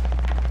nearby.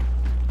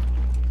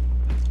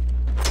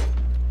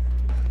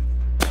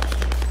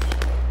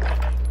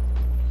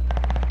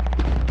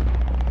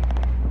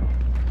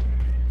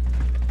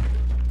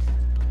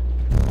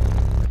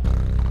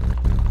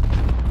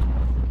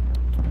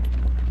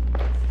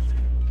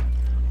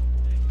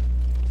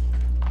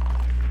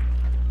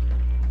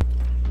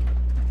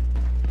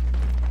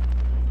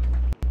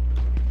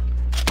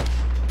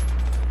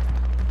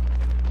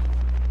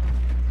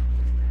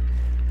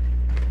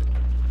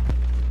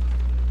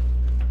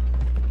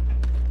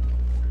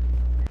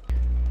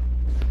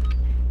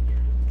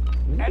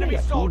 Enemy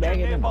soldier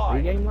nearby.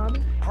 Pre-game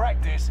lobby?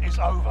 Practice is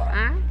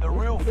over. The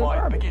real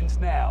fight begins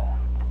now.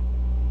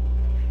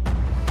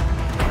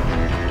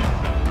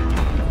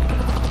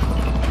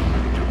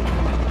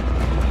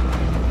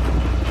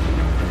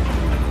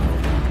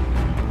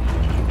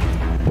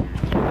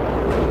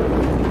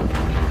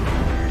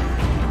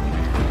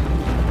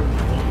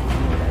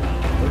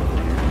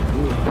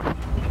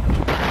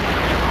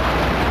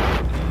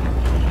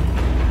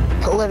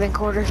 Living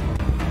quarters.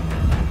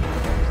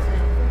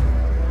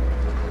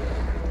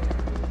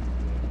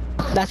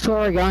 That's where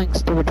we're going,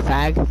 stupid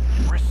fag.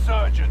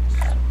 Resurgence.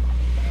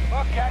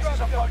 Gas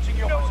is approaching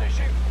your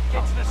position.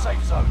 Get to the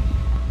safe zone.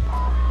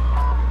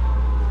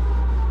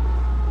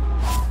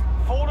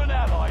 Fallen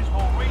allies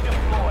will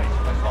redeploy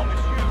as long as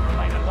you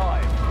remain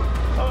alive.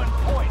 Earn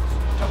points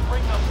to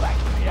bring them back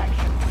to the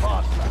action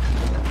faster.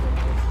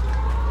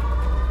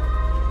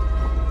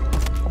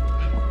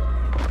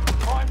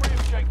 Primary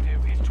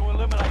objective is to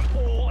eliminate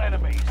all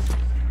enemies.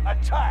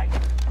 Attack!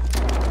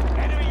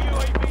 Enemy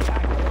UAV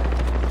active.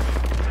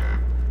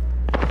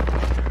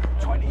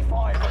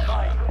 25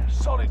 remain.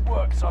 Solid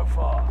work so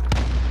far.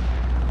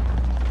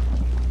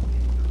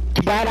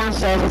 The guy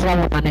downstairs is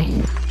level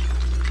money.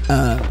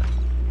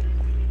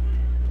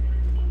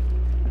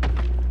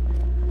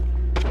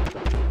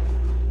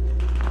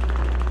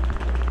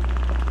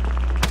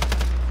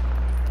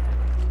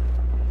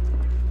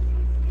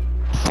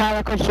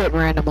 Tyler quit shooting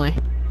randomly.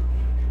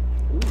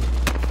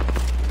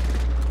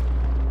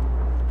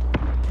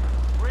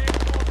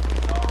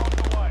 Reinforcements are on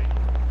the way.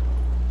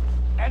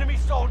 Enemy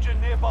soldier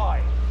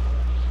nearby.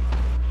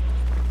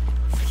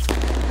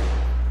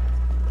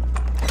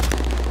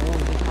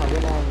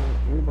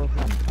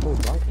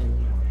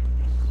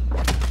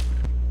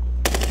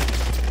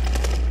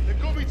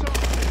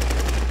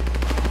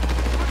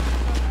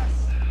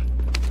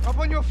 Up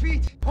on your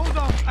feet. Hold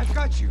on, I've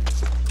got you.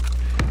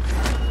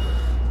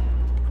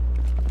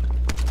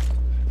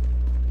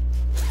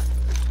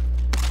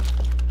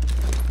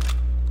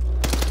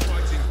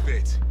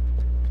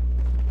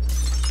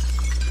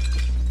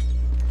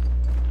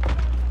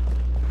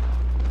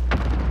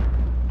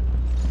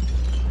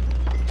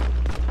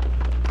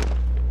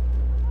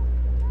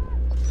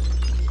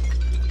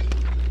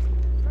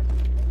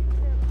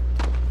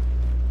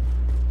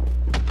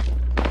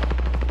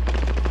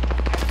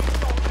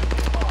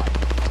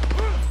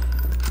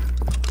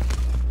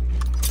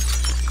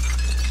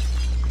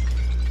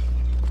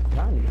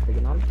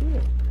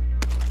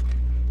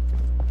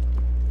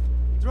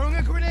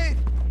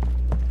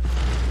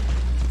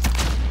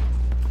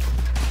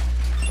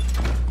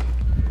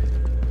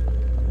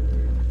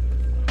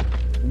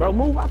 Bro,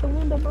 move out the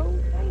window, bro.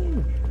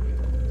 Damn.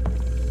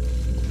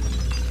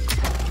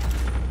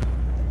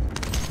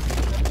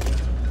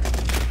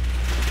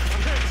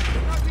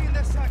 Not be in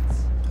their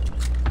sights.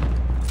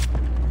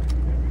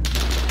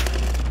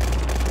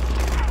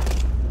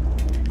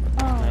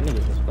 That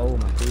nigga just stole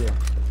my kill.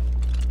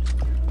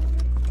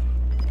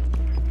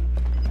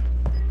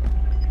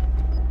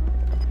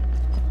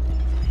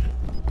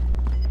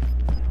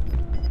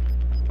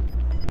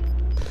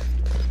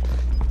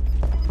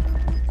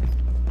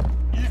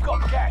 You've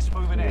got gas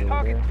moving in.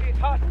 Target is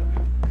hostile.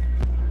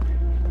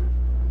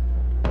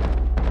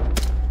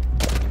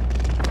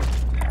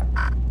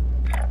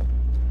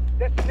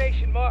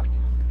 Destination marked.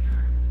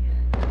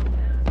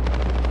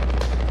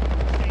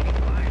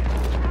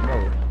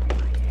 Bro.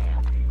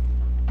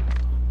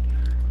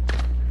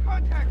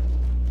 Contact.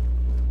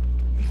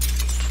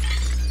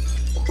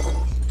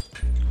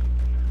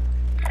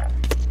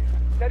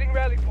 Setting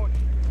rally point.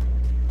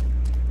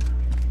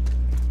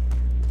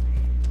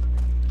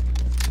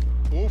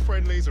 All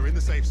friendlies are in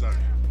the safe zone.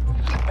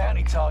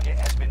 Bounty target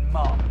has been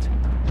marked.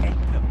 Hit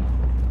them.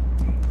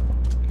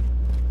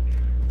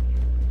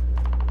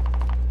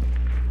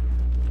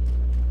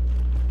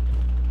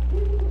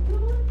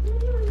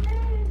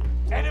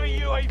 Enemy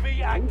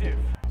UAV active.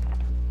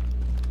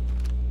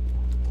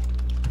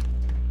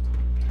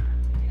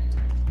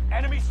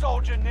 Enemy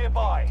soldier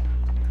nearby.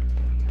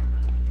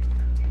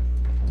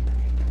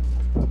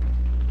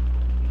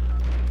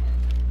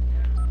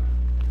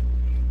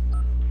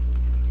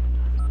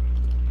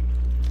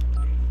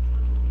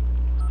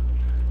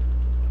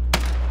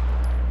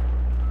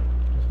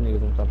 This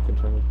nigga's on top of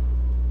control.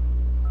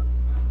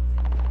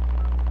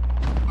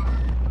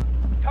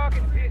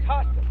 Target is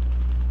hostile.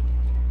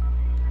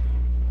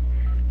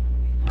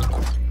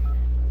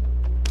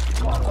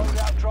 Got a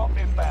loadout drop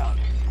inbound.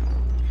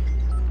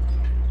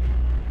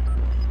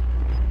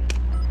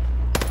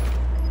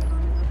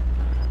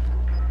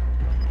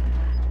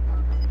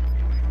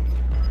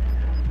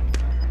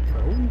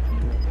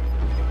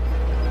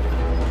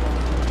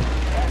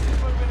 Gas is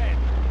moving in.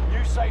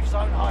 New safe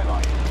zone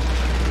highlighted.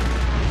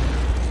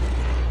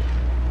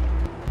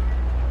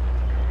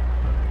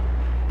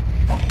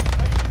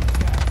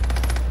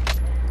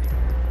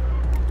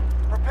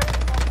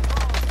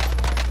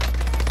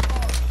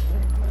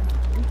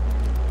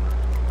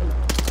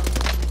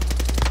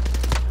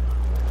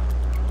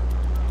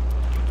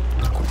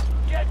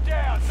 Get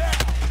down now!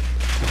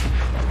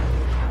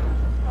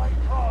 Stay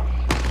close.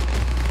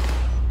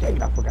 Dang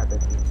it, I forgot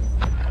that thing.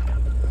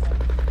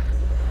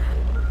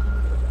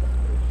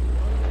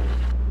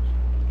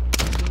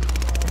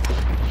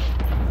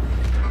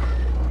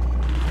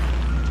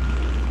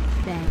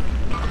 Dang.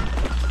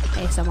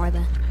 Hey, somewhere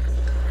then.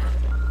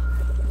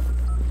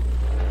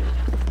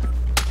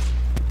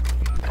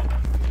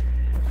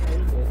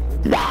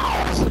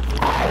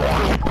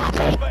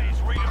 Base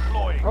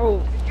redeploying.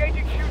 Oh,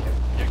 Engaging shooter.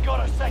 You've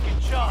got a second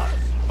chance.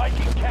 Make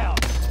it count.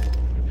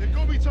 They've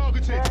got me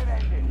targeted. Plan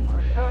ended.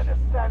 Return to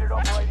standard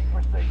operating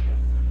procedures.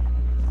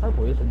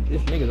 purple.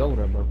 This nigga's over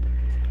there, bro.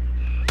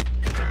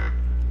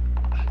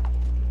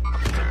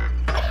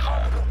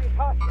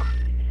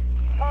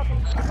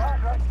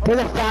 Where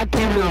the fuck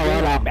can we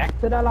go? Back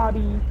to the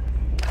lobby.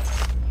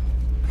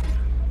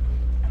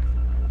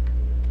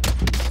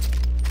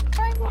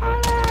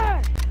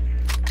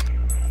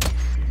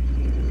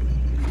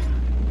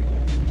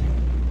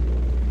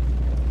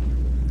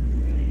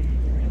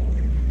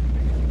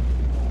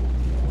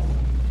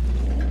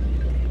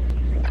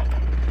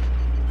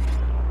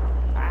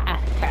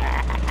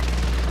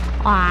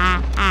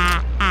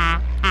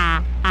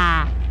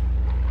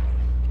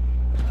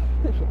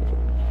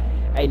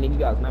 Hey, nigga, you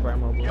got a sniper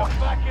ammo, bro. You're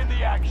back in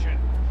the action.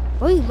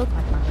 Oh, you look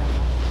like my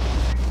grandma.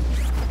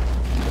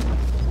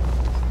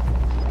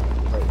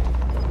 Wait.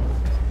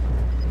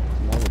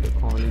 Come on with the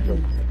corny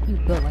jokes. You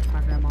built like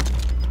my grandma.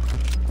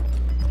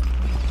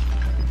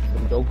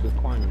 The jokes is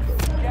corny, bro.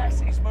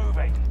 Gas is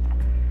moving.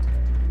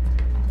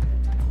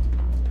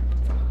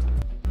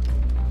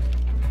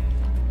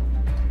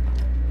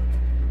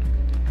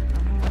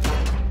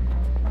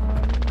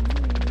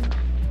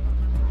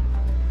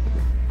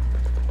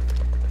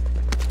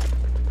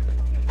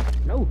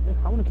 No,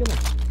 I want to kill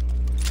him.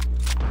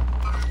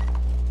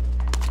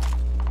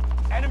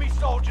 Enemy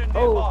soldier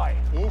nearby.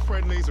 All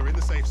friendlies are in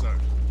the safe zone.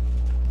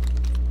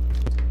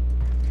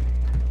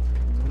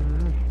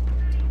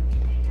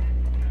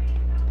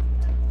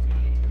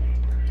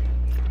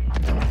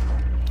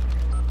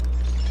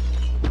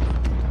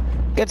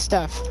 Good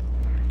stuff.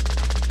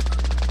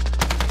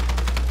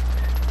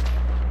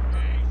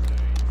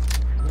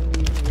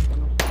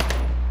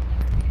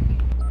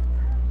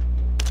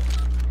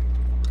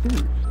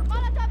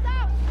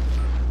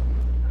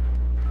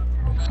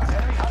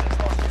 Enemy hunters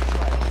lost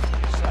control.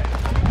 You're safe.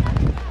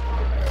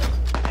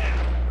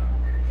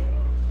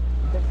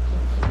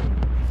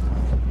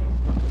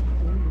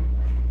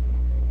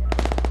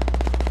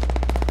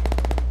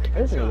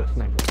 This nigga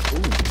sniper.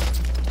 Ooh.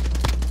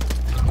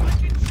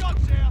 Taking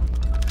shots here.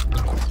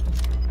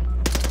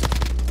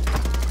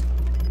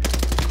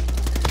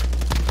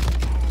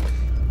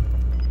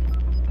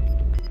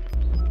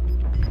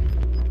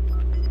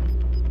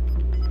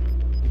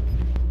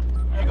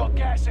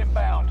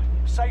 inbound.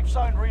 Safe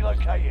zone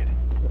relocated.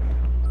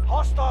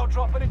 Hostile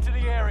dropping into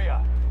the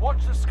area.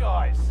 Watch the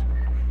skies.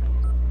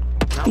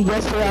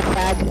 Yes, for that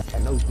flag. I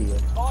know he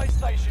is. Buy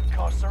station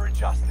costs are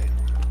adjusted.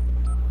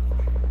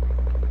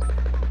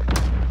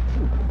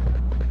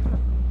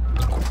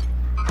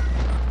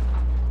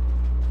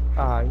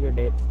 Ah, you're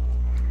dead.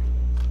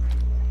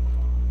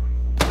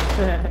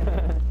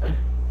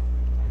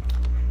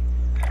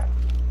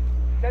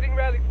 Setting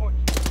rally points.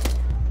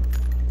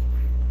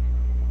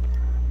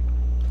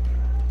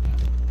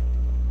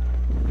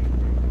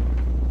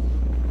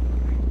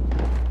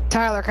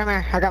 Tyler, come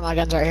here. I got my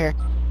guns right here.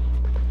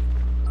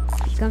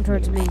 Come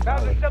towards me.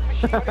 Found a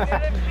submachine gun and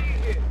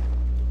LMG here.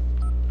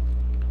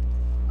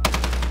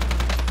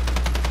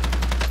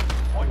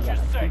 Watch your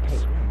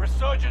six.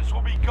 Resurgence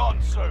will be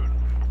gone soon.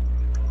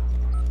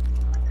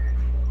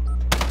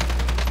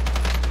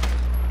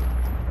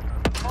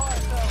 Fire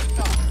sales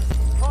done.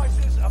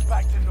 Prices are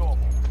back to normal.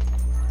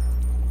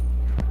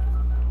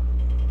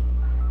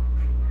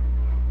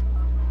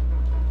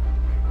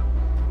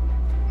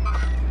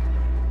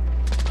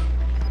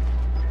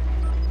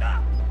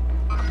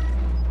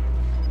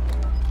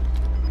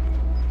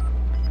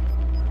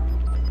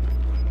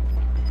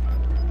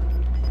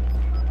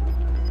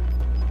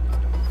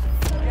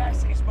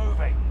 Gas is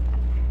moving.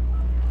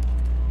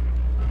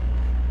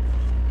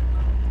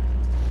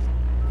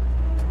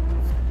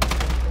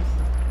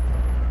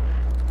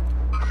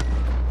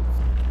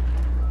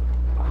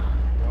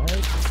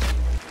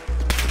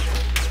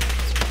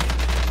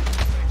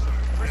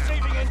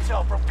 Receiving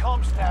intel from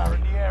comms tower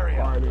in the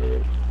area.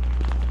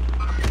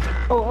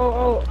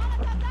 Oh.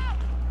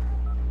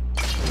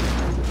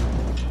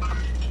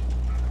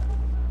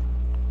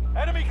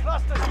 Enemy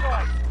cluster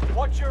strike.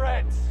 Watch your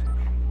heads.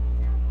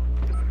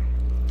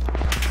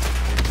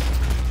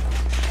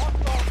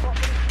 Hostile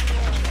dropping into the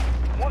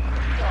area. Watch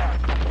the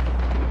skies.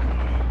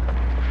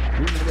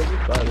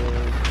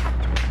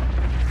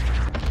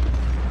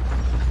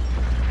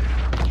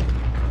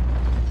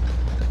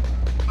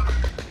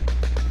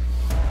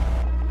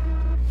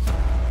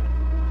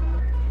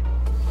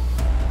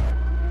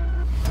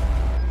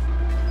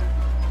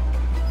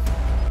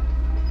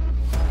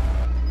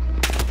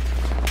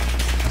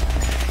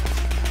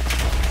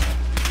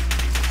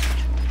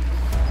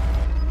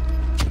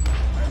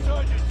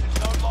 Resurgence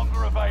is no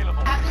longer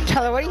available.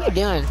 Tyler, what are you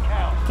doing?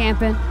 Count.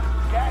 Camping.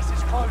 Gas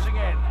is closing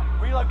in.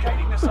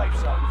 Relocating the safe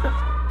zone.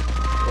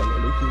 Well,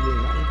 at least you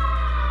did nice.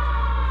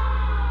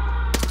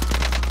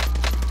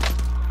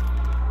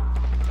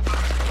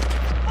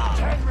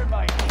 10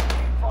 remain.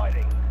 Keep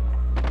fighting.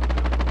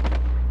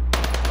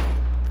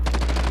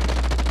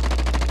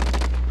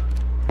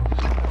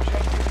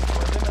 Objective to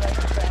eliminate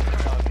the bounty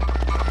target.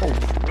 Oh,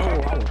 no,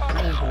 I was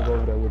trying to go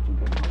over there with you.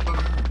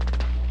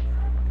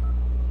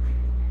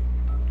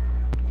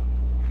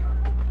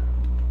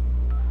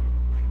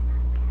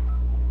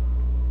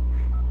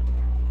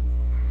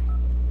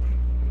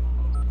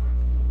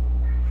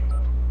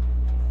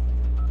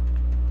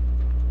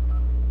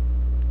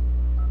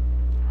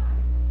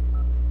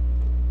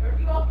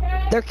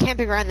 They're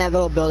camping around that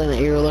little building that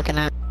you were looking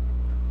at.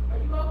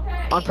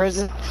 On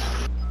prison.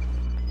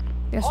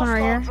 This one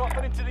right here. Hostile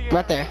dropping into the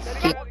Right area.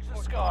 there. Watch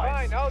the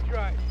skies. Fine, I'll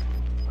drive.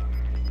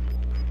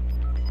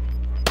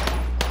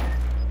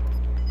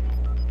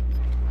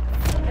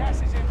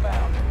 Gas is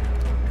inbound.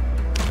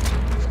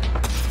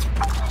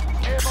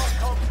 Nearby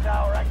comms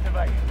tower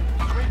activated.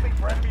 Sweeping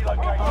for enemy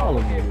location. All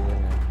of you in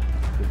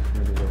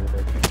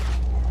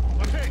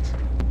there.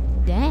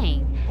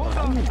 Dang. Hold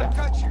on, I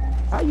got you.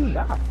 How you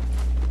die?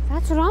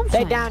 That's what I'm They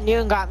saying. downed you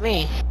and got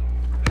me.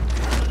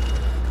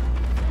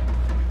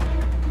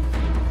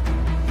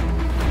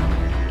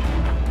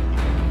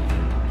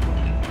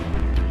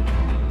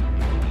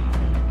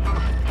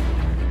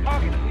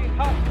 Target is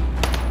hot.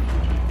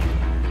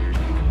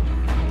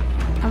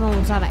 I'm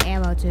almost out of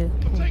ammo too.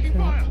 Holy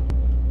crap.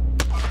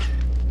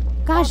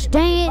 Gosh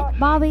dang it,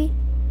 Bobby.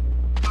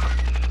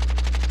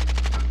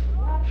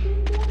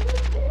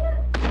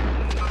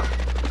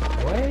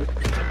 What?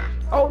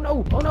 Oh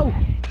no! Oh no!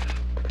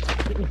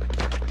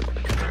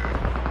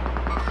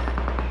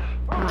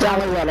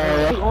 Tyler, what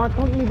area? Hey, on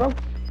talk to me, bro.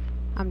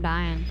 I'm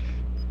dying.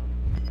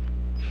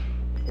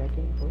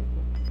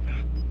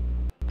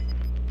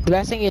 The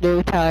best thing you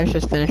do, Tyler, is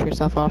just finish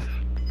yourself off.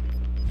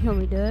 You want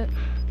me to do it?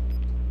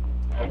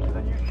 Head to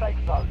the new safe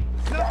zone.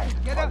 Gas is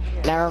Get up. closing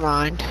in. Never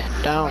mind.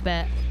 I Don't.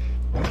 bet.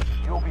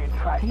 You'll be I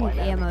tracked by need an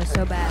ammo enemy so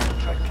team. bad.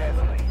 Tread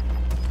carefully.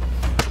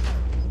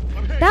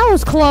 That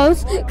was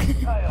close. Tail.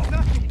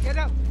 Nothing. Get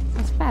up.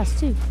 That's fast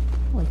too.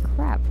 Holy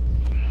crap.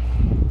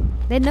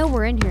 They know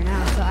we're in here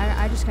now, so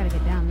I just gotta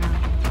get down now.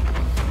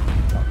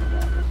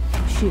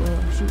 Shoot,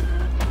 oh, shoot.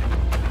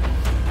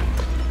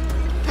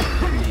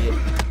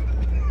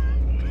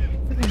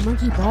 Freaking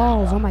monkey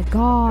balls, oh my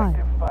god.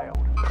 Objective failed.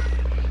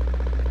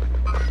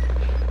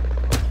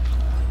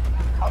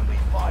 Only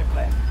 5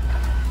 left.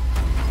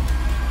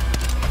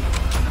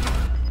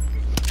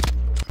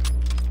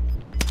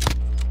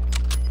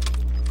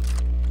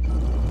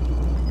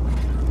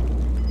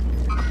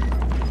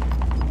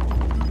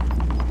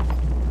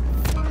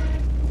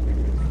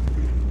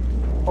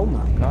 Oh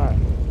my god.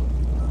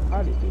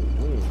 How did you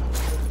win?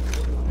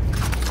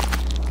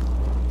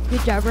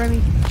 Good job,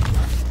 Remy.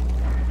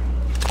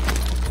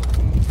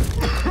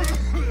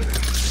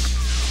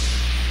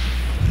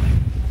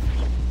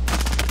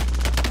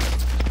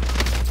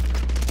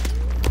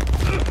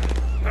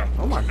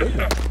 Oh my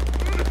goodness.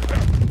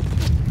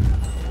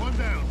 One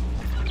down.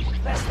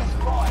 Less than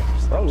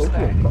 5. Bro, look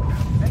at him.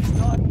 Next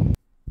time.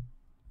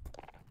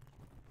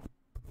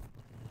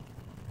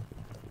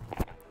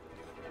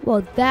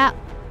 Well, that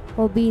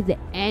will be the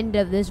end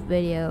of this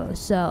video.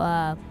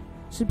 So,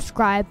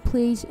 subscribe,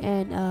 please,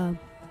 and,